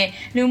များနဲ့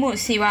လူမှု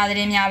စီးပွားသတ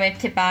င်းများပဲ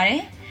ဖြစ်ပါတ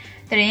ယ်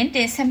။သတင်းတ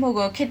င်ဆက်မှု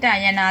ကိုခေတ္တ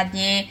ရန်နာပြ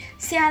င်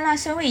ဆရာလာ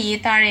စိုးဝေ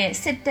ရေးသားတဲ့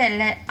စစ်တပ်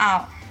လက်အော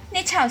က်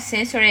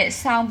260ဆိုတဲ့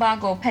ဆောင်းပါး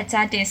ကိုဖတ်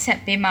ကြားတင်ဆက်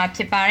ပေးမှာဖြ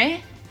စ်ပါတယ်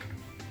။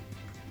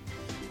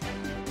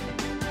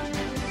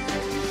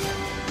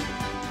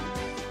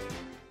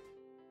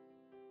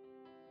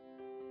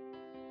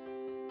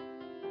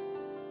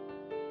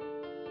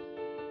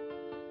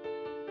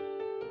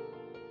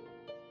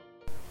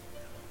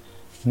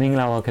မင်္ဂ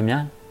လာပါခင်ဗျာ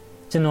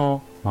ကျွန်တော်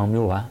မောင်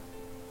မျိုးပါ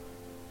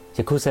ယ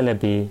ခုဆက်လက်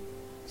ပြီး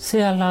ဆ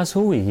ရာလာ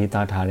ဆိုးဝေရေး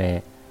သားထားတဲ့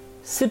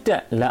စစ်တ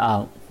ပ်လက်အော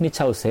က်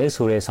260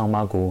ဆိုတဲ့ဆောင်း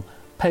ပါးကို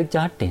ဖတ်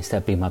ကြားတင်ဆ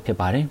က်ပေးမှာဖြစ်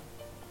ပါတယ်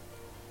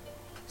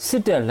စ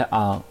စ်တပ်လက်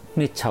အောက်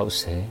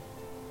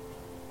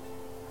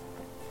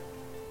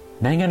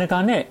260နိုင်ငံတကာ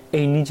နဲ့အိ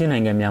မ်နီးချင်းနို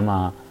င်ငံများမှာ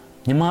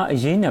မြန်မာအ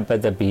ရေးနဲ့ပ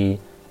တ်သက်ပြီး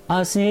အာ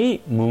ဆီယံ၏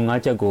မူ၅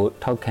ချက်ကို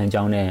ထောက်ခံ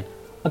ကြောင်းနဲ့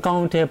အကော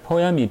င့်အထည်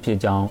ဖော်ရမည်ဖြစ်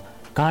ကြောင်း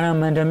ဂါရ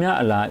မန်တများ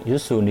အလားရွ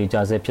တ်ဆိုနေကြ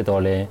ဆဲဖြစ်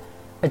တော်လဲ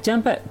အကြ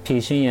မ်းဖက်ဖြ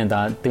ည့်ရှင်းရန်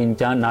သာတင်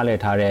ကြားနားလည်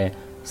ထားတဲ့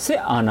စ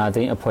စ်အာဏာ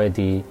သိမ်းအဖွဲ့သ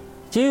ည်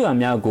ကျေးရွာ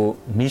များကို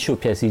မိရှု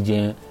ဖျက်ဆီးခြ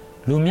င်း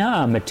လူများ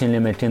အားမထင်လ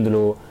င်းမထင်သ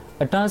လို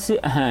အတားစစ်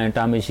အဟံအ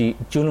တားမရှိ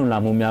ကျူးလွန်လာ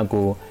မှုများ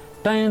ကို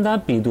တိုင်းရင်းသား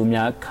ပြည်သူ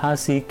များခါး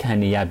စည်းခံ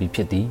နေရပြီဖြ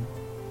စ်သည်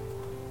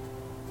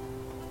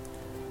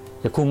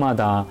ယခုမှ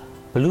သာ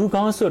ဘလူး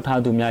ကောင်းဆွတ်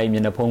ထားသူများ၏မျ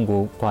က်နှာဖုံး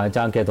ကိုခွာကြ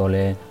ခဲ့တော်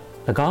လဲ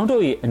၎င်း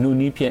တို့၏အနု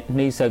နည်းဖြင့်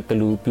နှိပ်စက်က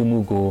လူပြုမှု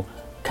ကို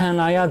ခံ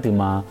လာရသည်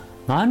မှာ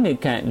9နှစ်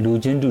ခန့်လူ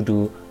ချင်းတူတူ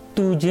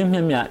တူချင်း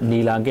မျှမျှနေ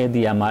လာခဲ့သ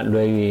ည့်အမှလွ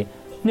ယ်၍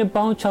နှစ်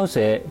ပေါင်း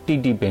60တိ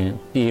တိပင်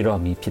ပြေ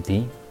တော့မည်ဖြစ်သ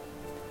ည်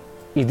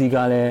ဤဒီက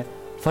လည်း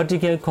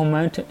vertical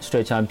command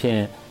structure ဖြ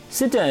င့်စ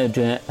စ်တပ်အ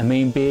တွင်းအမိ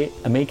န်ပေး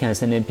အမိန့်ခံ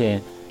စနစ်ဖြင့်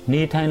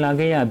နေထိုင်လာ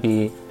ခဲ့ရ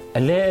ပြီး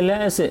အလဲအလ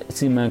တ်အစစ်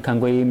စီမံခန့်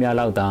ခွဲရေးများ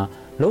လောက်သာ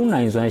လုံ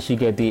နိုင်စွမ်းရှိ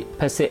ခဲ့သည့်ဖ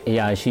က်စစ်အ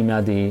ရာရှိ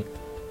များသည်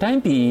တိုင်း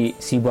ပြည်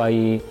စီးပွား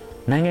ရေး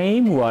နိုင်ငံ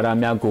ရေးမူဝါဒ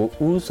များကို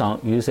ဦးဆောင်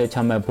ရွေးဆဲချ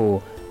မှတ်ဖို့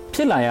ဖြ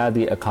စ်လာရသ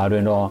ည့်အခါတွ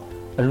င်တော့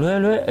အလွယ်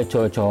လွယ်အ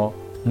ချော်ချော်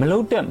မလု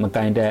တ်တက်မက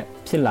င်တက်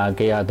ဖြစ်လာ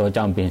ခဲ့ရသော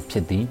ကြောင့်ပင်ဖြ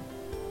စ်သည်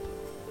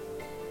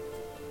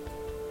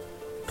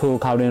ထို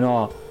အခါတွင်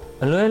တော့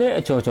အလွယ်တဲ့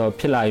အချော်ချော်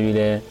ဖြစ်လာ၍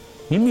လည်း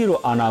မိမိ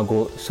တို့အာဏာ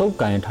ကိုစုပ်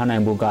ကိုင်ထားနို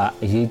င်ဖို့က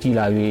အရေးကြီး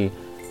လာ၍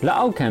လက်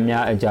အောက်ခံ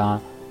များအကြား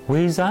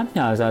ဝေစား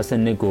မျှစားစ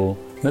နစ်ကို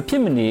မဖြ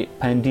စ်မနေ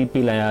ဖန်တီး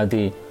ပေးလိုက်ရသ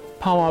ည့်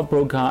power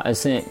broker အ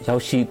ဆင့်ရော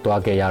က်ရှိ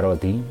သွားခဲ့ရတော့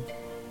သည်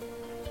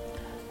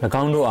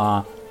၎င်းတို့အား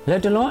လ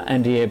က်တလောအ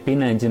န်ဒီရဲ့ပေး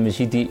နိုင်ခြင်းမ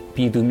ရှိသည့်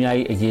ပြည်သူများ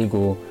၏အရေး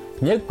ကို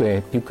မျက်ကွယ်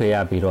ပြုခဲ့ရ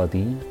ပြီးတော့သ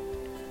ည်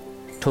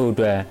ထို့အ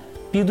တွက်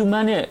ပြည်သူ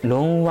များနှင့်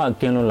လုံးဝ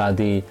ကင်းလွတ်လာ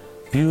သည့်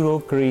ဘျူရို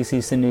ကရေစီ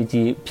စနစ်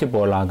ကြီးဖြစ်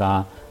ပေါ်လာက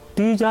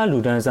တီးခြားလူ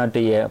ဒန်းစားတ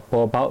ရက်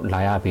ပေါ်ပေါက်လာ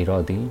ရပြီး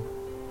တော့သည်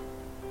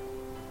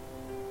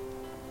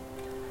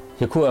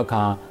ယခုအ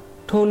ခါ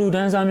ထိုလူဒ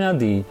န်းစားများ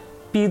သည်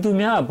ပြည်သူ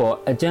များအပေါ်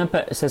အကြမ်းဖ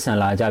က်ဆက်ဆံ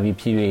လာကြပြီး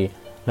ဖြစ်၍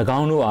၎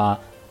င်းတို့အား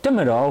တက်မ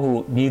တော်ဟု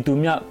မြေသူ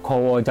များ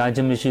ခေါ်ဝေါ်ကြခြ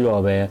င်းမရှိ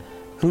တော့ဘဲ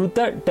လူသ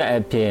က်တက်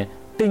အဖြစ်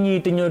တင်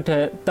ကြီးတညွတ်ထ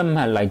က်သတ်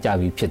မှတ်လိုက်ကြ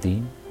ပြီးဖြစ်သ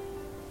ည်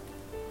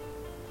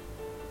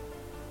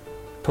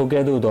ထို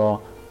ကဲ့သို့သော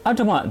အတ္တ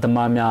မသ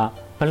မားများ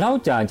ဘလောက်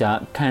ကြာကြာ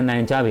ခံနို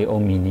င်ကြပေအော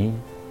င်မည်နီ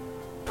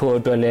ထို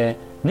အတွက်လည်း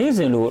နေ့စ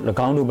ဉ်လို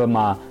၎င်းတို့ဘက်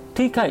မှ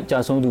ထိခိုက်ကြ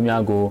ဆုံးသူ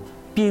များကို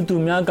ပြည်သူ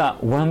များက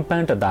ဝမ်းပ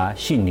န်းတသာ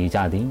ရှိနေကြ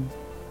သည်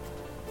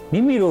မိ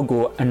မိတို့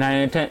ကိုအနိုင်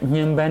အထက်ညှ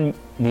ဉ်းပန်း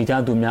နေကြ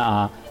သူများ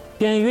အား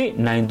ပြန်၍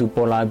နိုင်သူ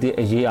ပေါ်လာသည့်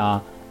အရေးအား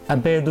အ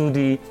ဘယ်သူသ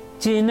ည်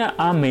ကျေနပ်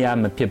အားမရ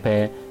မဖြစ်ဘဲ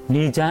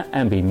နေချမ်း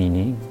အံ့ပေမည်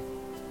နီ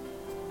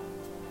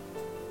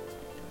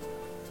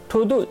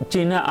ထို့သို့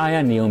ကျေနပ်အားရ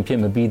နေုံဖြစ်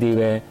မပြီးသေး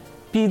ပဲ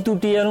ပြည်သူ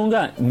တရလုံးက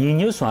ညီ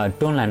ညွတ်စွာ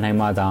တွန်းလှန်နိုင်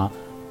မှသာ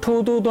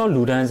ထို့သော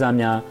လူဒန်းစား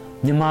များ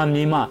မြန်မာ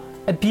မြေမှ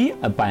အပြည့်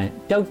အပိုင်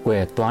ပျောက်ကွ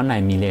ယ်သွားနို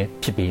င်မည်လည်း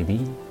ဖြစ်ပေသ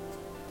ည်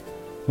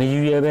မယူ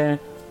ရပဲ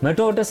မ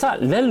တော်တဆ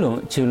လက်လွန်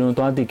ခြေလွန်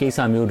သွားသည့်ကိစ္စ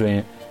မျိုးတွင်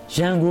ရ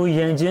န်ကိုရ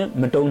န်ချင်း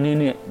မတုံနှင်း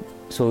နှင့်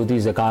ဆိုသ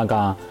ည့်စကားက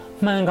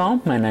မှန်ကောင်း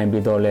မှန်နိုင်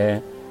ပြီးတော့လဲ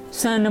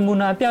စံနမူ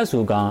နာပြ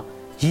ဆိုက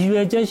ရည်ရွ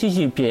ယ်ချက်ရှိ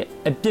ရှိဖြင့်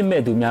အပြစ်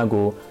မဲ့သူများ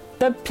ကို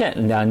တပ်ဖြတ်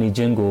လာနေ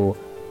ခြင်းကို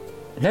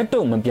လက်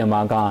တော့မပြန်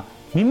ပါက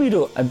မိမိ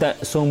တို့အသက်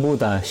ဆုံးဖို့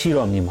သာရှိ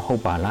တော့မည်မဟု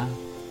တ်ပါလား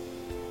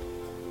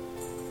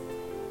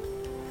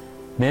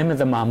မဲမ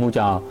သမာမှု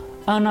ကြောင့်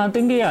အာဏာသိ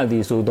မ်းခဲ့ရသ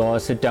ည်ဆိုသော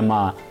စစ်တပ်မှ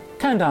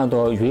ခန့်ထား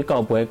သောရွေးကော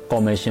က်ပွဲ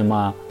ကော်မရှင်မှ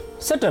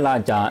17လ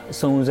ကြာ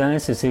စုံစမ်း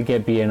စစ်ဆေး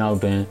ခဲ့ပြီးတဲ့နောက်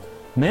တွင်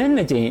မဲ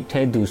2ကြိမ်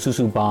ထဲသူစု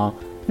စုပေါင်း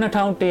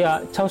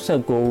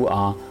2169ဦး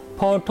အား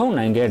ဖော်ထုတ်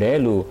နိုင်ခဲ့တယ်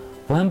လို့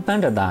ဝန်ပ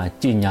န်းတသာ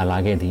ကြေညာလာ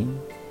ခဲ့သည်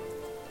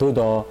သို့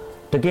သော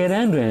တကယ်တ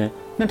မ်းတွင်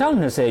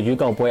2020ရွေး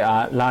ကောက်ပွဲ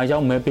အားလာရော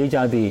က်မဲပေးကြ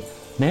သည့်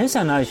မဲဆ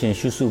န္ဒရှင်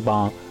စုစုပေါ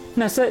င်း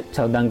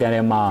26တန်းခန့်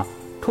ထဲမှ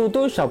ထို့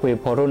သောရှာဖွေ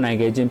ဖော်ထုတ်နိုင်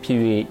ခဲ့ခြင်းဖြစ်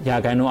၍ရာ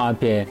ခိုင်နှုန်းအ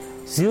ပြင်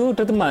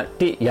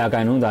 0.1 ရာ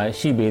ခိုင်နှုန်းသာ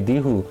ရှိပေသ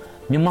ည်ဟု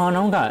မြန်မာ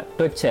နောင်းက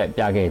တွက်ချက်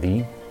ပြခဲ့သည်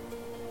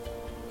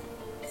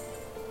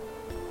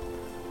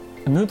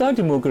အမျိုးသား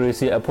ဒီမိုကရေ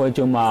စီအဖွဲ့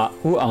ချုပ်မှ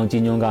ဦးအောင်ကြ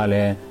ည်ညွန့်ကလ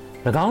ည်း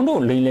၎င်း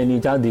တို့လိမ်လည်နေ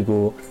ကြသည်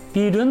ကိုပြ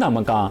ည်တွင်းသာမ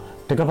က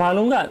တကမ္ဘာ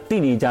လုံးကသိ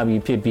နေကြပြီ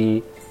ဖြစ်ပြီး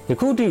ယ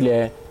ခုထိလ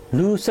ည်း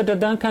လူ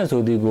17တန်းခန့်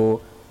ဆိုသည်ကို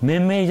မ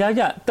င်မေရ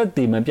ရတက်တ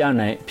ည်မပြ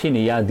နိုင်ဖြစ်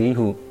နေရသည်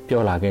ဟု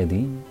ပြောလာခဲ့သ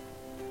ည်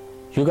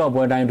ရွေးကောက်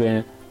ပွဲတိုင်းတွင်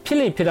ဖြစ်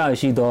လိဖြစ်တာ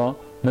ရှိသော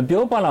မ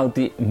ပြောပလောက်သ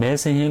ည့်မဲ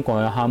စင်းဟင်းကွာ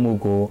ဟမှု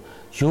ကို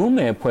ရိုးမ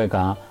ယ်ဖွဲ့က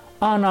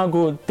အာဏာ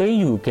ကိုသိမ်း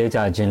ယူခဲ့ကြ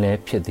ခြင်းလည်း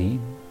ဖြစ်သည်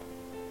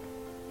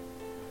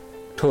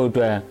ထို့အ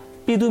တွက်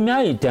ပြည်သူ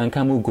များ၏တန်ခ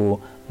တ်မှုကို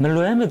မ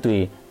လွဲမသွေ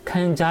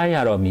ခံကြားရ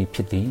တော့မည်ဖြ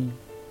စ်သည်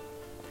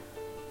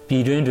ပြ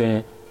ည်တွင်းတွင်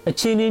အ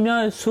ခြေအနေ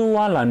များဆိုး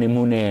ဝါးလာနေ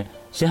မှုနှင့်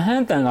ရဟ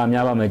န်းတန်ခါ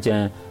များပါမကျ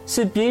န်စ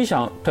စ်ပြေး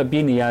ရှောင်ထွက်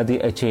ပြေးနေရသ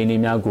ည့်အခြေအနေ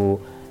များကို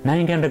နို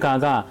င်ငံတကာ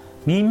က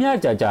မြင်မြ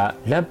ကြကြ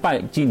လက်ပို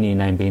က်ကြည့်နေ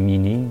နိုင်ပေမ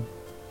ည်နီ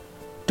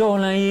တော်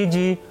လှန်ရေး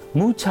ကြီး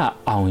မူချ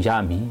အောင်ရ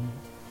မည်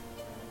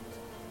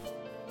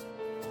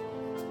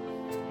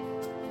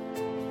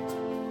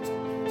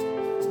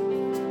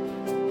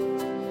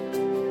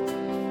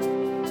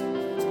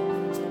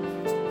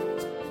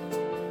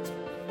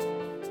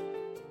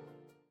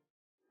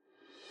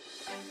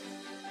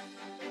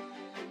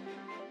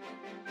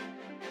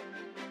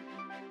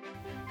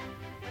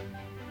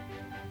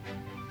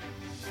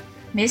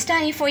မစ္စတာ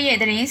အီဖိုရဲ့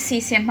သတင်းစီ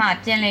စဉ်မှ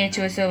ပြန်လည်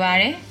ကြိုဆိုပါ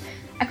ရစေ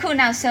။အခု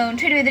နောက်ဆုံး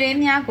ထွေထွေသတင်း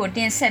များကိုတ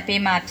င်ဆက်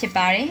ပေးမှာဖြစ်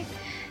ပါတယ်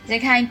။ရ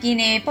ခိုင်ပြည်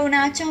နယ်ပုံ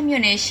နာကျောင်း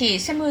မြို့နယ်ရှိ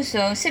စမှု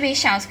စုံစစ်ဘေး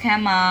ရှောင်စခ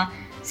န်းမှာ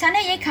စားန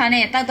ပ်ရိက္ခာ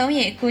နဲ့တောက်သုံး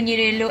ရေအကူအညီ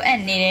တွေလိုအပ်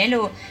နေတယ်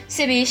လို့စ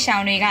စ်ဘေးရှော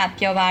င်တွေက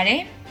ပြောပါတ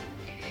ယ်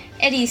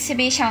။အဲ့ဒီစစ်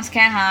ဘေးရှောင်စခ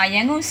န်းဟာရ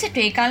န်ကုန်စစ်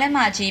တွေကားလမ်းမ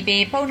ကြီး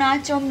ပေးပုံနာ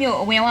ကျောင်းမြို့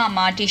အဝင်ဝ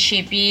မှာတည်ရှိ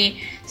ပြီး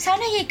စား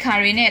နပ်ရိက္ခာ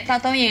တွေနဲ့တော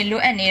က်သုံးရေ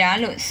လိုအပ်နေတာ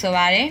လို့ဆို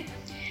ပါတယ်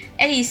။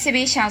အဲ့ဒီစစ်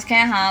ဘေးရှောင်စခ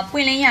န်းဟာပွ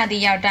င့်လင်းရသ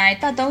ည့်ရောက်တိုင်း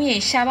တောက်သုံးရေ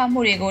ရှားပါမှု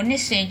တွေကိုနှ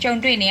စ်စဉ်ကြုံ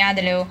တွေ့နေရတ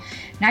ယ်လို့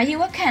နိုင်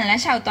ဝက်ခန့်လ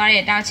မ်းလျှောက်သွား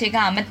တဲ့တောင်ချေက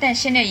မတန့်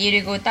ရှင်းတဲ့ရေ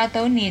တွေကိုတောက်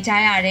သုံးနေကြ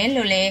ရတယ်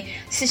လို့လည်း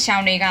စစ်ရှော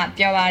င်တွေက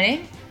ပြောပါတယ်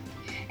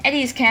။အဲ့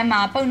ဒီစခန်း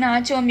မှာပုံနာ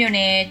ကျွန်းမြို့န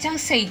ယ်ကြော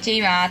က်စိတ်ကျေး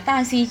ရွာတာ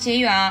စီကျေး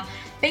ရွာ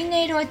ပိန်း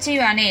နေတော်ကျေး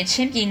ရွာနဲ့ချ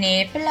င်းပြည်န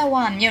ယ်ပလက်ဝ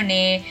မြို့န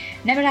ယ်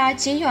နဗရာ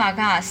ကျေးရွာ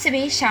ကစစ်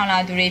ဘေးရှောင်လာ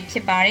သူတွေဖြ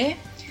စ်ပါတယ်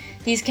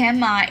။ဒီစခန်း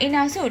မှာအိမ်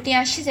နောက်စု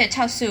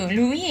186စု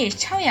လူဦးရေ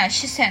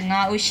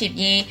685ဦးရှိ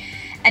ပြီး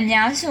အ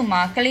များစု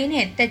မှာကလေး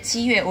နဲ့တက်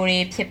ကြီးရွယ်အိုတွေ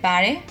ဖြစ်ပါ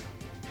တယ်။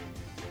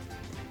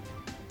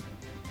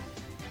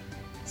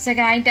စ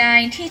ကိုင်းတို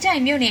င်းထိချို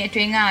င်မြို့နယ်အ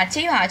တွင်းက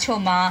ကျေးရွာအ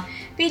ချို့မှာ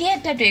PDF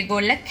တပ်တွေ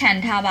ကိုလက်ခံ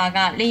ထားပါက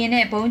လေရင်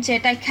နဲ့ဘုံကျဲ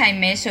တိုက်ခိုက်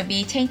မဲဆို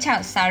ပြီးချင်းချော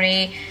က်စာတွေ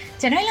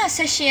ဇန်နဝါရီ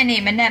18ရက်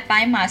နေ့မနက်ပို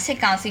င်းမှာစစ်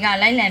ကောင်စီက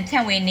လိုက်လံဖြ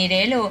န့်ဝေနေတ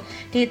ယ်လို့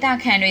ဒေသ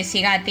ခံတွေစီ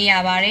ကသိရ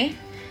ပါတယ်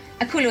။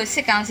အခုလိုစ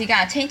စ်ကောင်စီက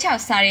ချင်းချော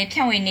က်စာတွေဖြ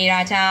န့်ဝေနေတာ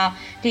ကြောင့်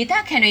ဒေသ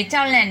ခံတွေ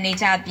ကြောက်လန့်နေ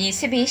ကြပြီး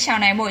စစ်ဘေးရှော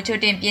င်နိုင်မှုကြို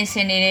တင်ပြင်ဆ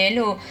င်နေတယ်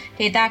လို့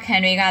ဒေသခံ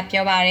တွေက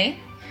ပြောပါတယ်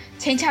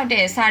။ချင်းချောက်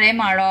တဲ့စာထဲ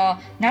မှာတော့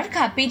နောက်တစ်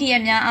ခါ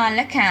PDF များအားလ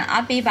က်ခံ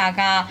အားပေးပါ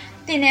က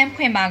တင်နှင်း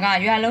ဖွင့်ပါက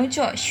ရွာလုံး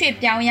ကျွတ်ရွှေ့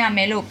ပြောင်းရမ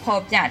ယ်လို့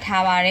ဖော်ပြ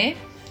ထားပါတယ်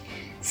။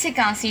စစ်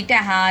ကောင်စီတ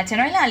ပ်ဟာဇန်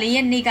နဝါရီ4ရ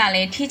က်နေ့ကလ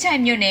ည်းထိချို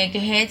က်မြို့နယ်က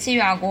ဟဲကျေး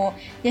ရွာကို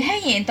ရဟ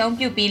တ်ယာဉ်အုံ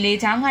ပြုပြီးလေ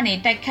ကြောင်းကနေ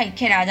တိုက်ခိုက်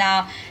ခဲ့တာကြော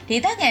င့်ဒေ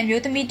သခံ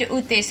မျိုးသမီးတ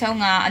ဦးသေဆုံး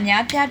ကအ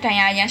များပြားဒဏ်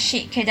ရာရရှိ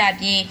ခဲ့ကြ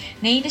ပြီး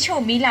နေတ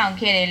ချို့မီးလောင်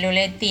ခဲ့တယ်လို့လ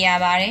ည်းသိရ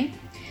ပါတယ်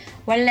။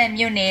ဝက်လက်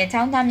မြို့နယ်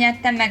ကျောင်းသားများ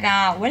တက်မက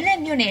ဝက်လက်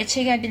မြို့နယ်အ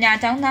ခြေခံပညာ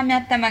ကျောင်းသား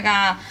များတက်မက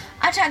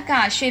အထက်က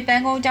ရွှေပ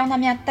န်းကုန်းကျောင်း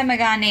သားများတက်မ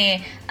ကနဲ့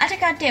အထ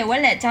က်ကတဲ့ဝ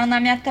က်လက်ကျောင်း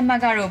သားများတက်မ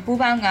ကတို့ပူး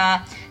ပေါင်းက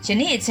ယ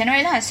နေ့ဇန်နဝါ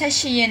ရီ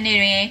18ရက်နေ့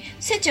တွင်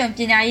စစ်ကြုံပ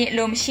ညာရေးအ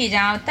လိုမရှိ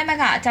ကြောင်းတက်မ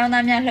ကအကြောင်း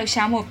သားများလှုပ်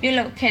ရှားမှုပြု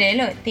လုပ်ခဲ့တယ်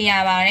လို့သိရ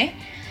ပါတယ်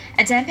။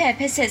အကြမ်းဖက်ဖ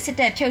က်စစ်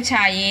တပ်ဖြုတ်ချ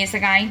ရေးစ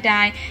ကိုင်း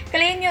တိုင်းက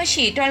လေးမျိုး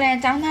ရှိတော်လန်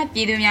ကျောင်းသားပြ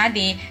ည်သူများသ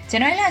ည်ဇ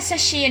န်နဝါရီ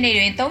18ရက်နေ့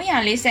တွင်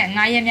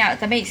345ရက်မြောက်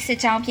သပိတ်စစ်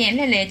ကြောင်းဖြင့်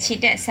လှည့်လည်ချီ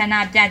တက်ဆန္ဒ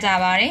ပြကြ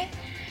ပါတယ်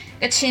။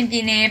ကချင်ပြ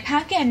ည်နယ်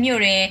ဖားကန့်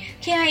မြို့တွင်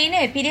KIA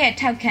နဲ့ PDF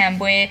ထောက်ခံ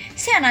ပွဲ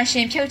ဆရာနာရှ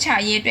င်ဖြုတ်ချ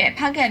ရေးအတွက်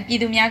ဖားကန့်ပြည်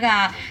သူများက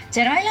ဇ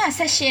န်နဝါရီ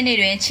18ရက်နေ့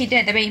တွင်ချီတ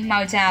က်တပိတ်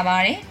မှောက်ကြပါ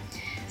တယ်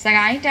။စ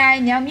ကိုင်းတို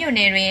င်းညောင်မြို့န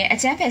ယ်တွင်အ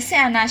ကြမ်းဖက်ဆ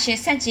ရာနာရှင်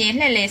စန့်ကျင်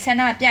လှည့်လည်ဆန္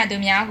ဒပြသူ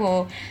များကို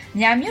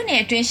ညောင်မြို့န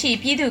ယ်အတွင်းရှိ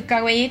ပြည်သူ့ကာ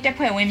ကွယ်ရေးတပ်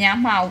ဖွဲ့ဝင်များ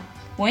မှ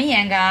ဝန်း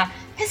ရံက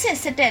ဖက်စစ်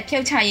စစ်တပ်ဖြု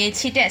တ်ချရေး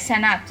ချီတက်ဆ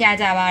န္ဒပြ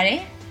ကြပါတ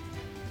ယ်။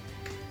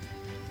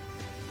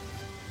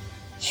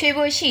ရွှေ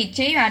ဘိုရှိ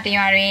ကျေးရွာတ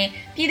ရွာတွင်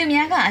ပြည်သူ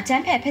များကအကြ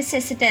မ်းဖက်ဖက်စ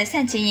စ်စစ်တပ်ဆ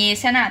န့်ကျင်ရေး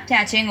ဆန္ဒပြ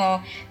ခြင်းကို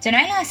ဇန်န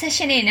ဝါရီ18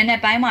ရက်နေ့နန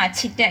က်ပိုင်းမှာ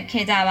ချီတက်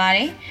ခဲ့ကြပါတ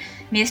ယ်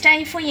။မစ္စတာ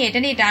အီဖိုရဲ့တ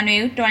နေ့တာတွေ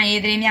တော်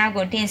ရေးသတင်းများ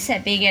ကိုတင်ဆ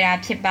က်ပေးခဲ့တာ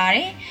ဖြစ်ပါတ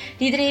ယ်။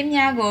ဒီသတင်း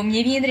များကို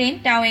မြေပြင်သတင်း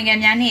တာဝန်ခံ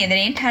များနဲ့သ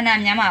တင်းဌာန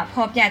များမှ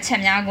ဖော်ပြချ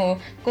က်များကို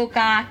ကို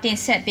ကားတင်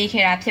ဆက်ပေး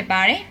ခဲ့တာဖြစ်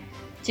ပါတယ်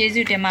။ကျေး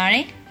ဇူးတင်ပါတ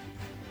ယ်။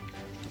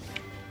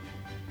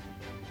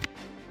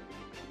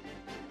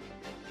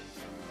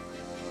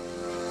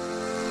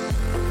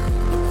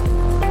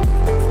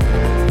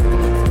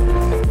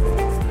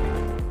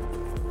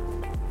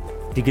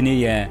ဒီကနေ့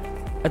ရဲ့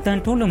အတန်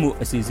ထုတ်လွှင့်မှု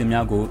အစီအစဉ်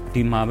များကို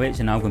ဒီမှာပဲ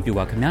ရှင်းအောင်ခွင့်ပြု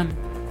ပါခင်ဗျာ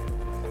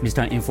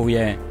Mr. Info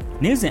ရဲ့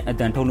နေ့စဉ်အ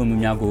တန်ထုတ်လွှင့်မှု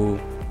များကို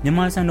မြန်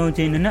မာစံတော်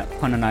ချိန်နနက်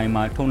9:00 နာရီ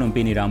မှာထုတ်လွှင့်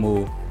ပေးနေတာ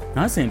မို့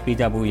နားဆင်ပေး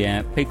ကြဖို့ရန်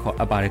ဖိတ်ခေါ်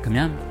အပ်ပါတယ်ခင်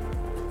ဗျာ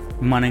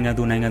မြန်မာနိုင်ငံ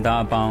သူနိုင်ငံသား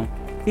အပေါင်း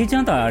အေးချ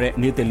မ်းသာရတဲ့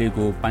နေ့တလေး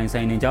ကိုပိုင်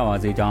ဆိုင်နေကြပါ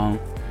စေကြောင်း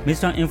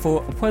Mr. Info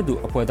အဖွဲ့သူ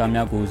အဖွဲ့သား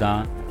များကို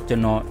စားကျွ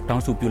န်တော်တော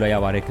င်းဆိုပြုလိုက်ရ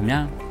ပါတယ်ခင်ဗျာ